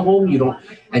purchasing a home,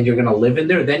 and you're going to live in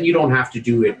there, then you don't have to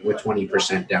do it with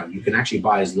 20% down. You can actually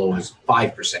buy as low as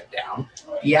 5% down.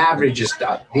 The average is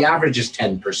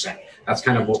 10%. That's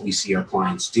kind of what we see our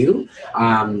clients do.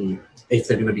 If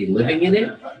they're going to be living in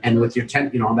it, and with your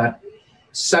that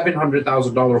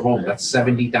 $700,000 home, that's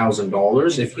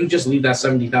 $70,000. If you just leave that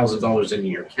 $70,000 in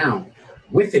your account,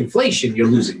 with inflation, you're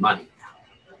losing money.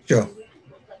 Sure.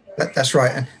 That's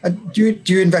right. And do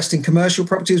you invest in commercial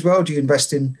property as well? Do you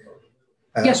invest in?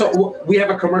 Yeah, so we have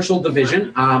a commercial division.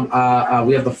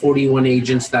 We have the 41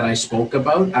 agents that I spoke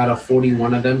about. Out of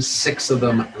 41 of them, 6 of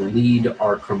them lead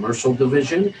our commercial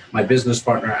division. My business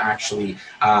partner actually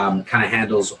kind of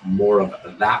handles more of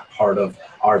that part of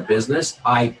our business.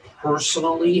 I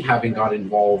personally haven't got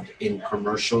involved in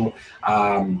commercial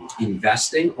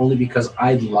investing only because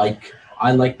I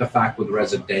like the fact with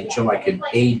residential, I could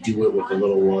do it with a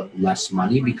little less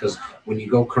money, because when you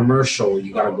go commercial,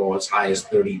 you got to go as high as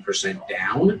 30%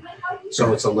 down.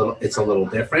 So it's a little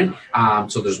different.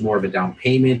 So there's more of a down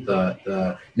payment.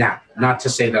 Now, not to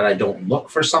say that I don't look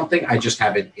for something, I just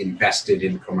haven't invested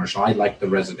in commercial. I like the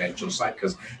residential side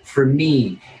because for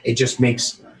me, it just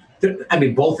makes, I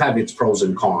mean, both have its pros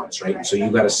and cons, right? So you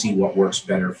got to see what works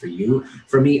better for you.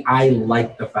 For me, I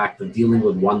like the fact of dealing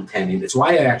with one tenant. It's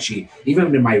why I actually,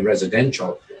 even in my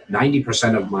residential,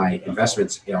 90% of my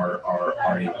investments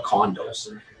are in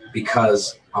condos,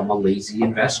 because I'm a lazy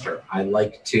investor. I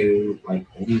like to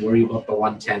only worry about the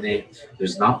one tenant.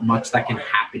 There's not much that can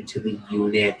happen to the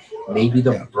unit. Maybe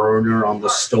the burner on the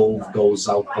stove goes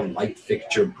out, the light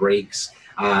fixture breaks.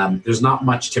 There's not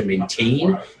much to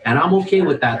maintain, and I'm okay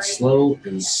with that slow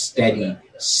and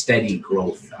steady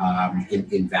growth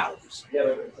in values.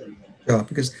 Sure,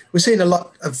 because we're seeing a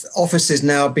lot of offices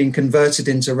now being converted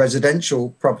into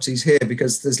residential properties here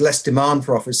because there's less demand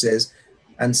for offices,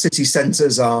 and city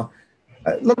centres are.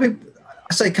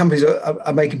 I say companies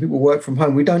are making people work from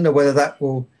home. We don't know whether that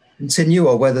will continue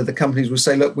or whether the companies will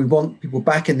say, look, we want people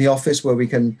back in the office where we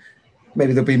can.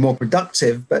 Maybe they'll be more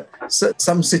productive, but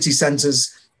some city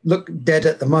centres look dead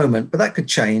at the moment. But that could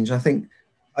change. I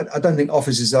don't think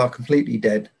offices are completely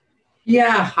dead.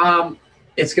 Yeah,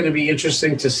 it's going to be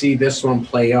interesting to see this one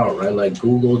play out, right? Like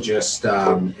Google just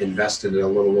invested a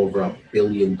little over $1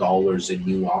 billion in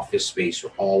new office space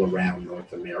all around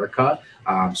North America,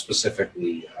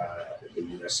 specifically the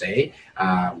USA.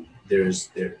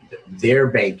 They're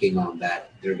banking on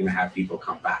that. They're going to have people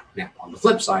come back. Now, on the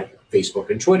flip side, Facebook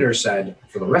and Twitter said,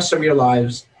 for the rest of your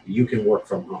lives, you can work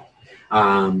from home.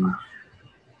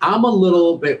 I'm a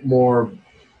little bit more,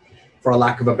 for a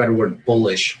lack of a better word,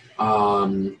 bullish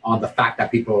on the fact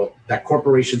that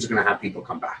corporations are going to have people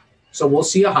come back. So we'll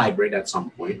see a hybrid at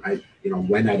some point.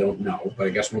 When, I don't know, but I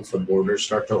guess once the borders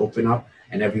start to open up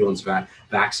and everyone's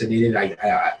vaccinated,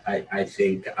 I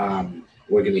think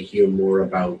we're going to hear more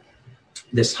about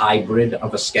this hybrid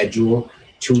of a schedule: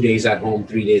 2 days at home,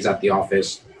 3 days at the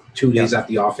office, 2 days at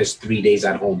the office, 3 days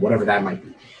at home, whatever that might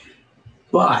be.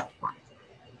 But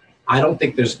I don't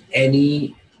think there's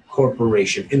any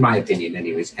corporation, in my opinion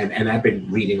anyways, and I've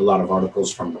been reading a lot of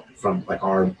articles from like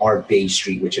our Bay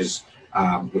Street, which is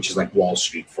like Wall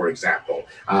Street, for example.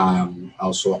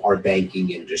 Also our banking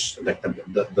industry, like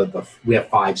we have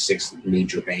 5-6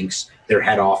 major banks. Their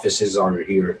head offices are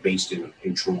here based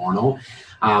in Toronto.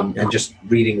 And just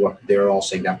reading what they're all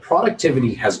saying, that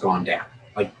productivity has gone down.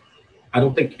 Like, I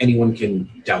don't think anyone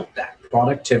can doubt that.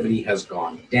 Productivity has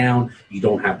gone down. You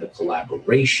don't have the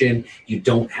collaboration. You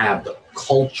don't have the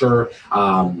culture.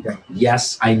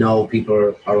 Yes, I know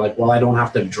people are like, well, I don't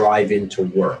have to drive into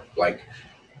work. Like,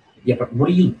 yeah, but what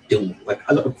are you doing? Like,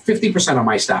 50% of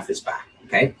my staff is back.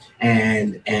 Okay.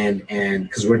 And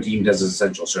because we're deemed as an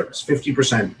essential service,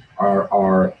 50%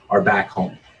 are back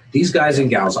home. These guys and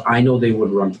gals, I know they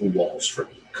would run through walls for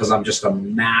me because I'm just a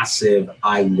massive,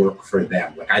 I work for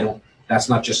them. Like, that's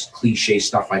not just cliche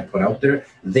stuff I put out there.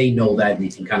 They know that, and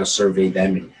you can kind of survey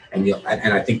them and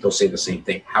I think they'll say the same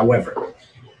thing. However,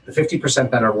 the 50%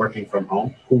 that are working from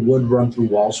home who would run through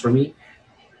walls for me,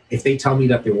 if they tell me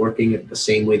that they're working the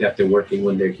same way that they're working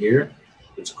when they're here,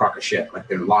 it's a crock of shit. Like,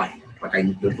 they're lying. Like,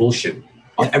 they're bullshit.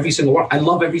 Every single one. I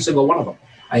love every single one of them.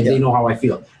 They know how I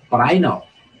feel. But I know,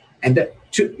 and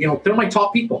they're my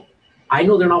top people. I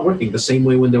know they're not working the same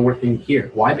way when they're working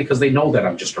here. Why? Because they know that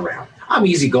I'm just around. I'm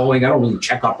easygoing. I don't really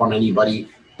check up on anybody,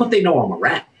 but they know I'm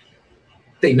around.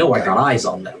 They know I got eyes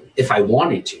on them if I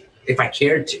wanted to, if I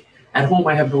cared to. At home,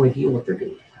 I have no idea what they're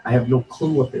doing. I have no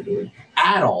clue what they're doing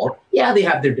at all. Yeah, they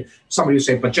have somebody who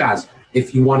say, but Jazz,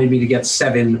 if you wanted me to get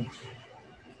seven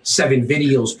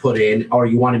videos put in, or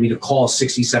you wanted me to call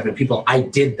 67 people, I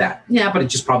did that. Yeah, but it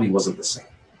just probably wasn't the same.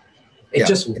 It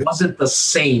just wasn't the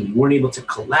same. You weren't able to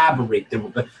collaborate.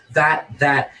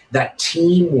 That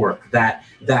teamwork, that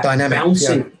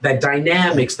bouncing, that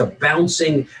dynamics, the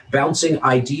bouncing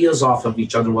ideas off of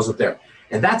each other wasn't there.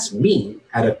 And that's me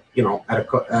at a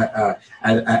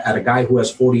guy who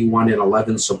has 41 and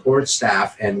 11 support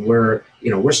staff, and we're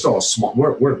still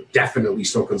we're definitely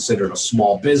still considered a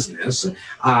small business.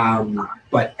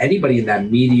 But anybody in that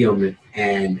medium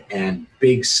and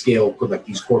big scale, like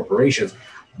these corporations,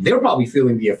 they're probably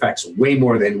feeling the effects way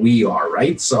more than we are,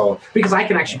 right? So because I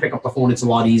can actually pick up the phone, it's a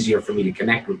lot easier for me to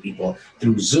connect with people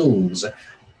through Zooms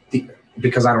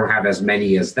because I don't have as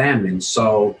many as them. And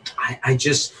so I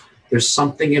just, there's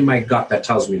something in my gut that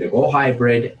tells me to go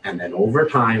hybrid, and then over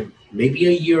time, maybe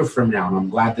a year from now, and I'm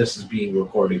glad this is being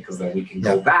recorded because then we can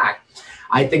go back.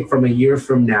 I think from a year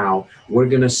from now, we're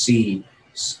going to see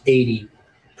 80%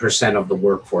 of the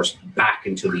workforce back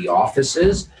into the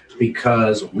offices,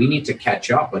 because we need to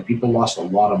catch up. Like, people lost a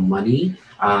lot of money,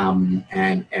 and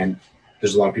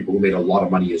there's a lot of people who made a lot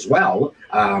of money as well.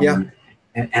 And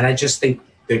I just think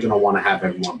they're going to want to have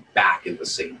everyone back in the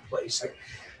same place. Like,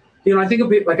 I think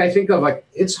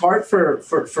it's hard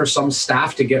for some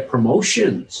staff to get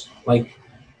promotions.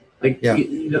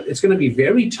 It's going to be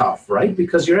very tough, right?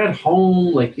 Because you're at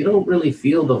home, like, you don't really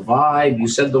feel the vibe. You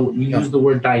used the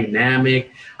word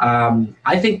dynamic.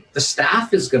 I think the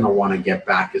staff is going to want to get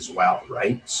back as well,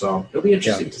 right? So it'll be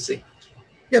interesting to see.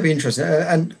 Yeah, it'll be interesting.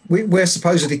 And we're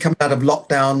supposedly coming out of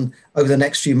lockdown over the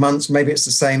next few months. Maybe it's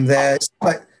the same there. It's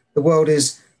like the world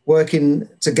is working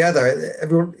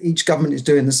together. Each government is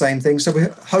doing the same thing. So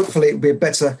hopefully it'll be a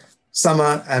better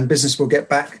summer and business will get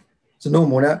back to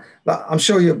normal. Now, I'm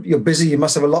sure you're busy. You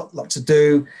must have a lot to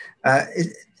do.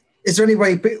 Is there any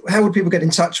way, how would people get in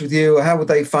touch with you, or how would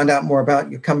they find out more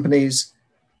about your companies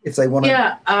if they want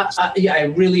to?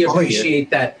 I really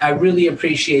appreciate that. I really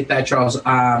appreciate that, Charles.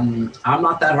 I'm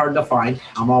not that hard to find.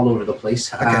 I'm all over the place.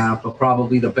 But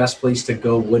probably the best place to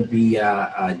go would be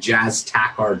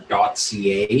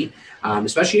jazztackr.ca,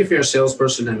 especially if you're a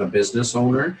salesperson and a business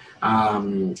owner,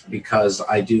 because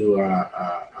I do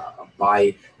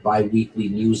bi-weekly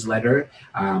newsletter,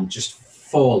 just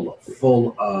full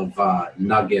of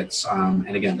nuggets.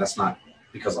 And again, that's not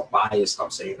because of bias, I'm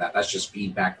saying that. That's just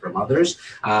feedback from others.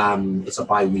 It's a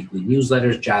bi-weekly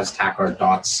newsletter,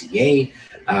 jazztackr.ca.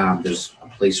 There's a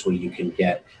place where you can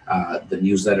get the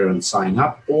newsletter and sign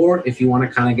up. Or if you want to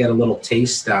kind of get a little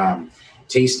taste of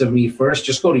me first,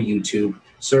 just go to YouTube,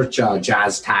 search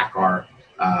Jazz Tackr,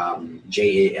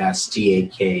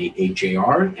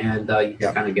 JASTAKHAR, and you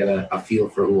can kind of get a feel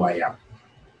for who I am.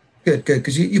 Good.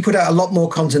 Because you put out a lot more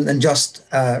content than just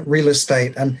real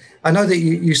estate. And I know that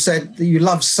you said that you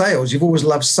love sales. You've always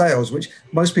loved sales, which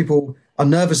most people are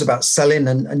nervous about selling,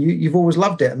 and you've always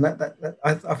loved it. And that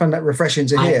I find that refreshing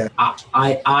to hear. I'm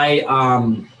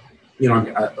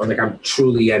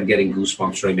truly am getting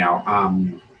goosebumps right now.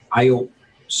 I owe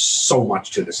so much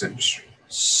to this industry,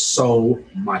 so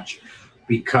much,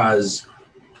 because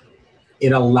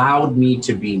it allowed me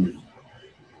to be me.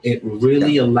 It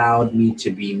really allowed me to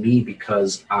be me,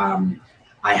 because I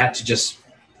had to just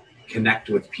connect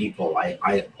with people.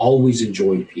 I always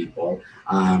enjoyed people.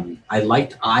 I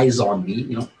liked eyes on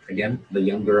me. Again, the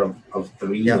younger of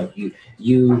three. Yeah.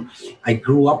 I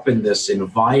grew up in this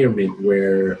environment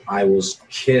where I was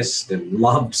kissed and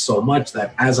loved so much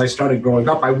that as I started growing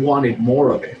up, I wanted more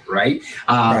of it. Right.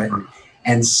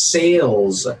 And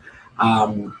sales,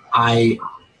 I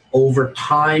over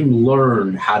time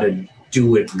learned how to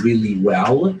do it really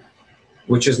well,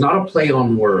 which is not a play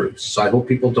on words. So I hope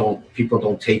people don't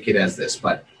take it as this,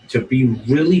 but to be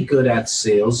really good at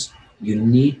sales, you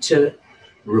need to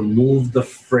remove the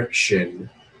friction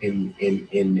in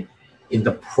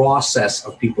the process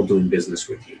of people doing business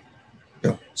with you.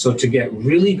 Yeah. So to get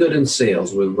really good in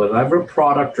sales with whatever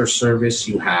product or service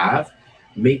you have,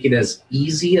 make it as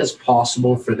easy as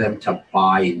possible for them to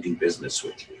buy and do business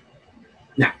with you.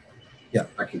 Now,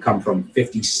 I can come from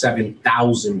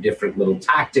 57,000 different little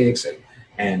tactics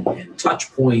and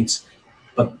touch points,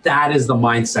 but that is the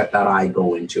mindset that I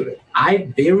go into it.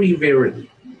 I very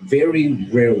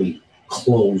rarely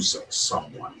close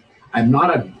someone. I'm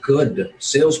not a good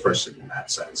salesperson in that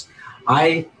sense.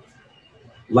 I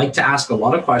like to ask a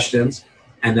lot of questions,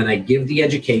 and then I give the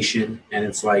education, and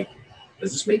it's like,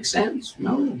 does this make sense?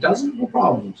 No, it doesn't. No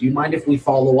problem. Do you mind if we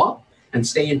follow up and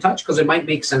stay in touch? Because it might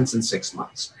make sense in 6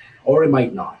 months. Or it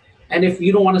might not. And if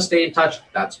you don't want to stay in touch,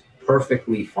 that's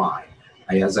perfectly fine.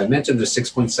 As I mentioned, there's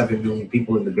 6.7 million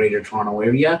people in the Greater Toronto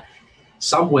Area.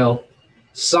 Some will,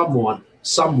 some won't.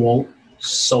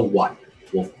 So what?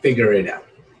 We'll figure it out.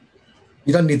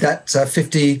 You don't need that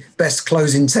 50 best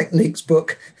closing techniques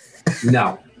book.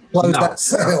 No. That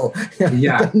sale.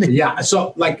 Yeah.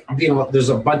 So there's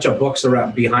a bunch of books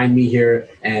around behind me here.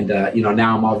 And,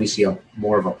 now I'm obviously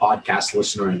more of a podcast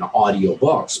listener and audio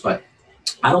books, but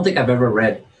I don't think I've ever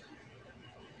read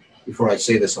before I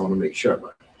say this, I want to make sure,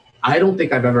 but I don't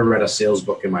think I've ever read a sales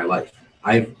book in my life.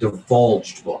 I've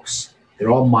divulged books. They're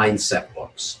all mindset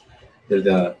books. They're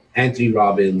the Anthony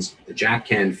Robbins, the Jack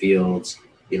Canfields,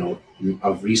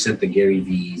 of recent, the Gary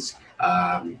V's. But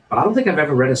I don't think I've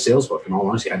ever read a sales book, in all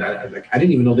honesty. I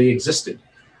didn't even know they existed.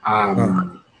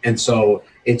 And so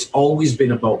it's always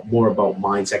been more about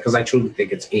mindset, because I truly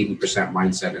think it's 80%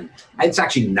 mindset, and it's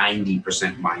actually 90%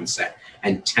 mindset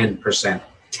and 10%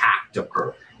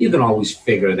 tactical. You can always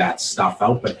figure that stuff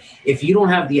out. But if you don't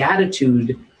have the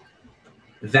attitude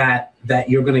that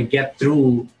you're going to get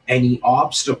through any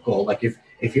obstacle, like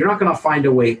if you're not going to find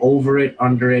a way over it,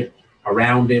 under it,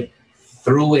 around it,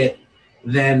 through it,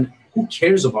 then who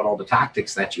cares about all the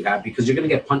tactics that you have? Because you're going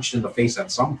to get punched in the face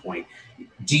at some point.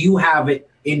 Do you have it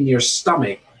in your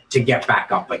stomach to get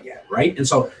back up again, right? And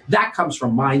so that comes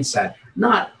from mindset,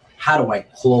 not how do I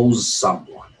close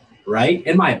someone, right?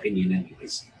 In my opinion,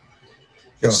 anyways.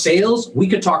 Sure. Sales, we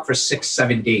could talk for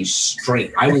 6-7 days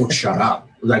straight. I won't shut up.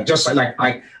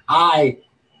 I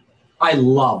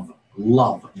love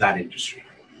that industry.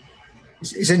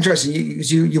 It's interesting.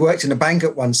 You worked in a bank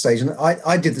at one stage, and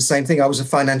I did the same thing. I was a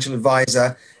financial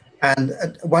advisor, and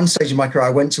at one stage in my career, I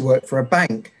went to work for a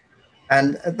bank.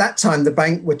 And at that time, the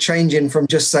bank were changing from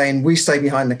just saying, we stay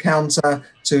behind the counter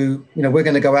to, we're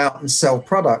going to go out and sell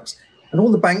products. And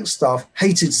all the bank staff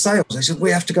hated sales. They said,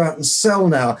 we have to go out and sell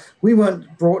now. We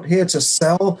weren't brought here to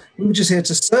sell. We were just here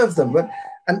to serve them.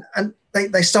 And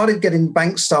they started getting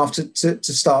bank staff to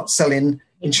start selling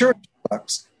insurance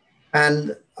products.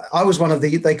 And I was one of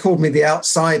they called me the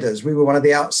outsiders. We were one of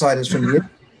the outsiders from the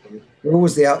industry. We were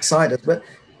always the outsiders. But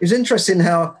it was interesting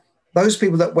how those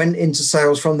people that went into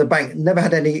sales from the bank never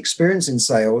had any experience in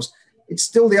sales. It's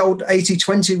still the old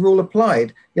 80-20 rule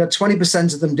applied.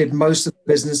 20% of them did most of the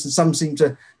business, and some seemed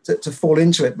to fall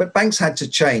into it. But banks had to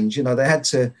change. They had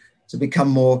to become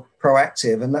more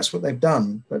proactive, and that's what they've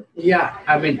done. But yeah,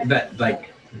 I mean that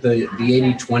the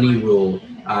 80-20 rule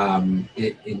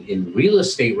in real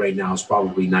estate right now is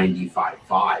probably 95-5.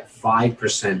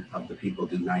 5% of the people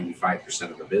do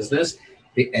 95% of the business.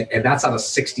 And that's out of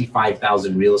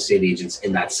 65,000 real estate agents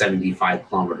in that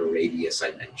 75-kilometer radius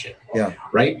I mentioned. Yeah.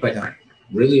 Right? But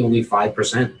really only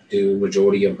 5% do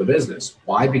majority of the business.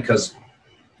 Why? Because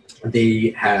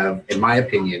they have, in my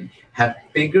opinion, have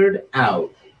figured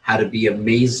out how to be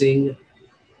amazing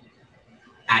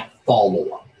at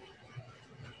follow-up.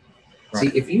 Right.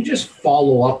 See, if you just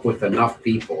follow up with enough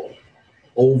people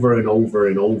over and over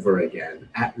and over again,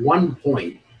 at one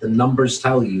point, the numbers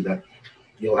tell you that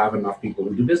you'll have enough people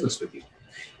who do business with you.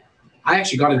 I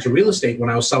actually got into real estate when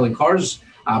I was selling cars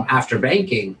after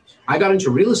banking. I got into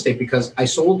real estate because I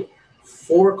sold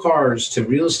 4 cars to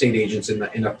real estate agents in a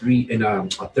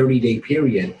 30-day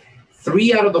period.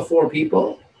 3 out of the 4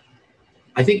 people,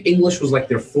 I think English was like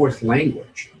their 4th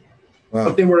language. Wow.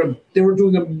 But they were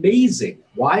doing amazing.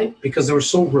 Why? Because they were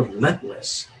so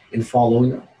relentless in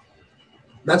following up.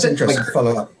 That's interesting.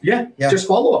 Follow up. Yeah, just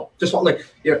follow up. Just follow,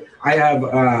 I have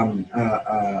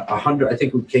 100. I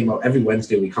think we came out every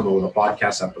Wednesday. We come out with a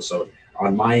podcast episode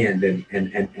on my end, and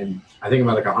I think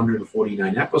about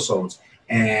 149 episodes.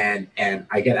 And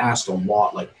I get asked a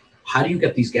lot, like, how do you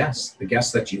get these guests? The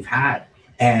guests that you've had,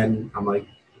 and I'm like,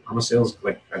 I'm a sales.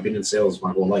 I've been in sales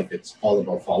my whole life. It's all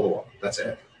about follow up. That's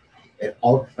it.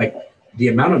 The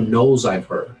amount of no's I've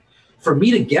heard. For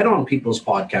me to get on people's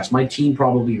podcasts, my team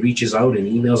probably reaches out in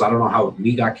emails. I don't know how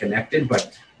we got connected,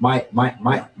 but my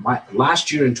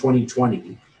last year in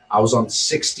 2020, I was on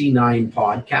 69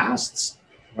 podcasts.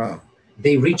 Wow.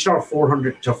 They reached our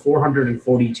 400 to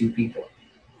 442 people.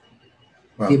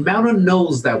 Wow. The amount of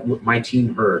no's that my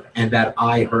team heard and that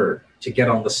I heard to get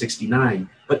on the 69,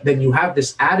 but then you have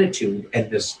this attitude and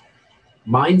this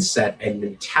mindset and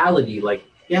mentality, like,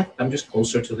 yeah, I'm just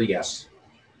closer to the yes.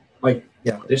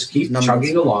 Just keep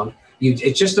chugging along.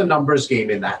 It's just a numbers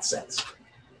game in that sense.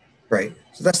 Great.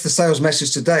 So that's the sales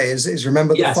message today is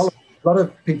remember the follow. A lot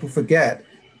of people forget.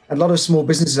 A lot of small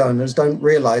business owners don't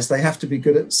realize they have to be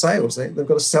good at sales. They've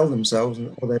got to sell themselves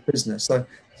or their business. So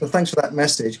thanks for that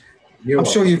message. I'm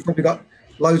sure you've probably got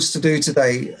loads to do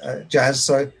today, Jazz.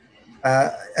 So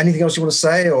anything else you want to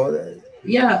say? Or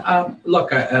look,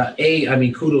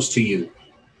 kudos to you.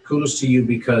 Kudos to you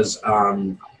because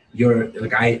you're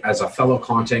as a fellow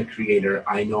content creator,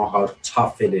 I know how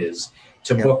tough it is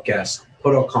to book guests,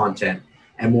 put out content,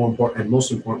 and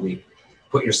most importantly,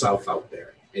 put yourself out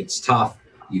there. It's tough.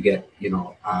 You get,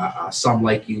 some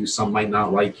like you, some might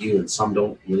not like you, and some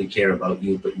don't really care about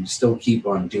you, but you still keep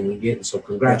on doing it. And so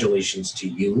congratulations to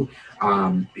you,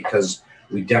 because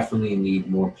we definitely need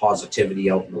more positivity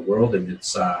out in the world. And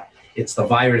it's the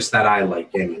virus that I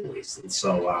like anyways. And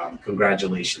so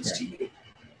congratulations to you.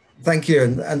 Thank you.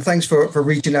 And thanks for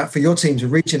reaching out, for your team to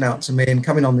reaching out to me and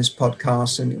coming on this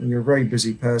podcast. And you're a very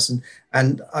busy person.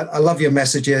 And I love your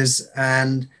messages,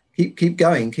 and keep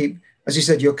going. Keep, as you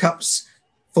said, your cup's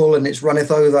full and it's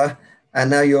runneth over. And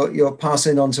now you're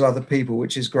passing on to other people,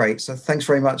 which is great. So thanks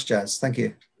very much, Jazz. Thank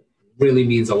you. Really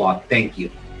means a lot. Thank you.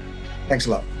 Thanks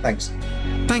a lot. Thanks.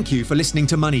 Thank you for listening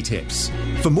to Money Tips.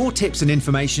 For more tips and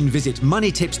information, visit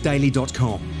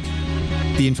moneytipsdaily.com.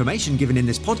 The information given in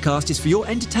this podcast is for your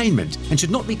entertainment and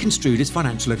should not be construed as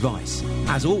financial advice.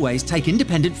 As always, take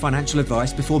independent financial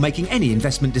advice before making any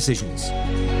investment decisions.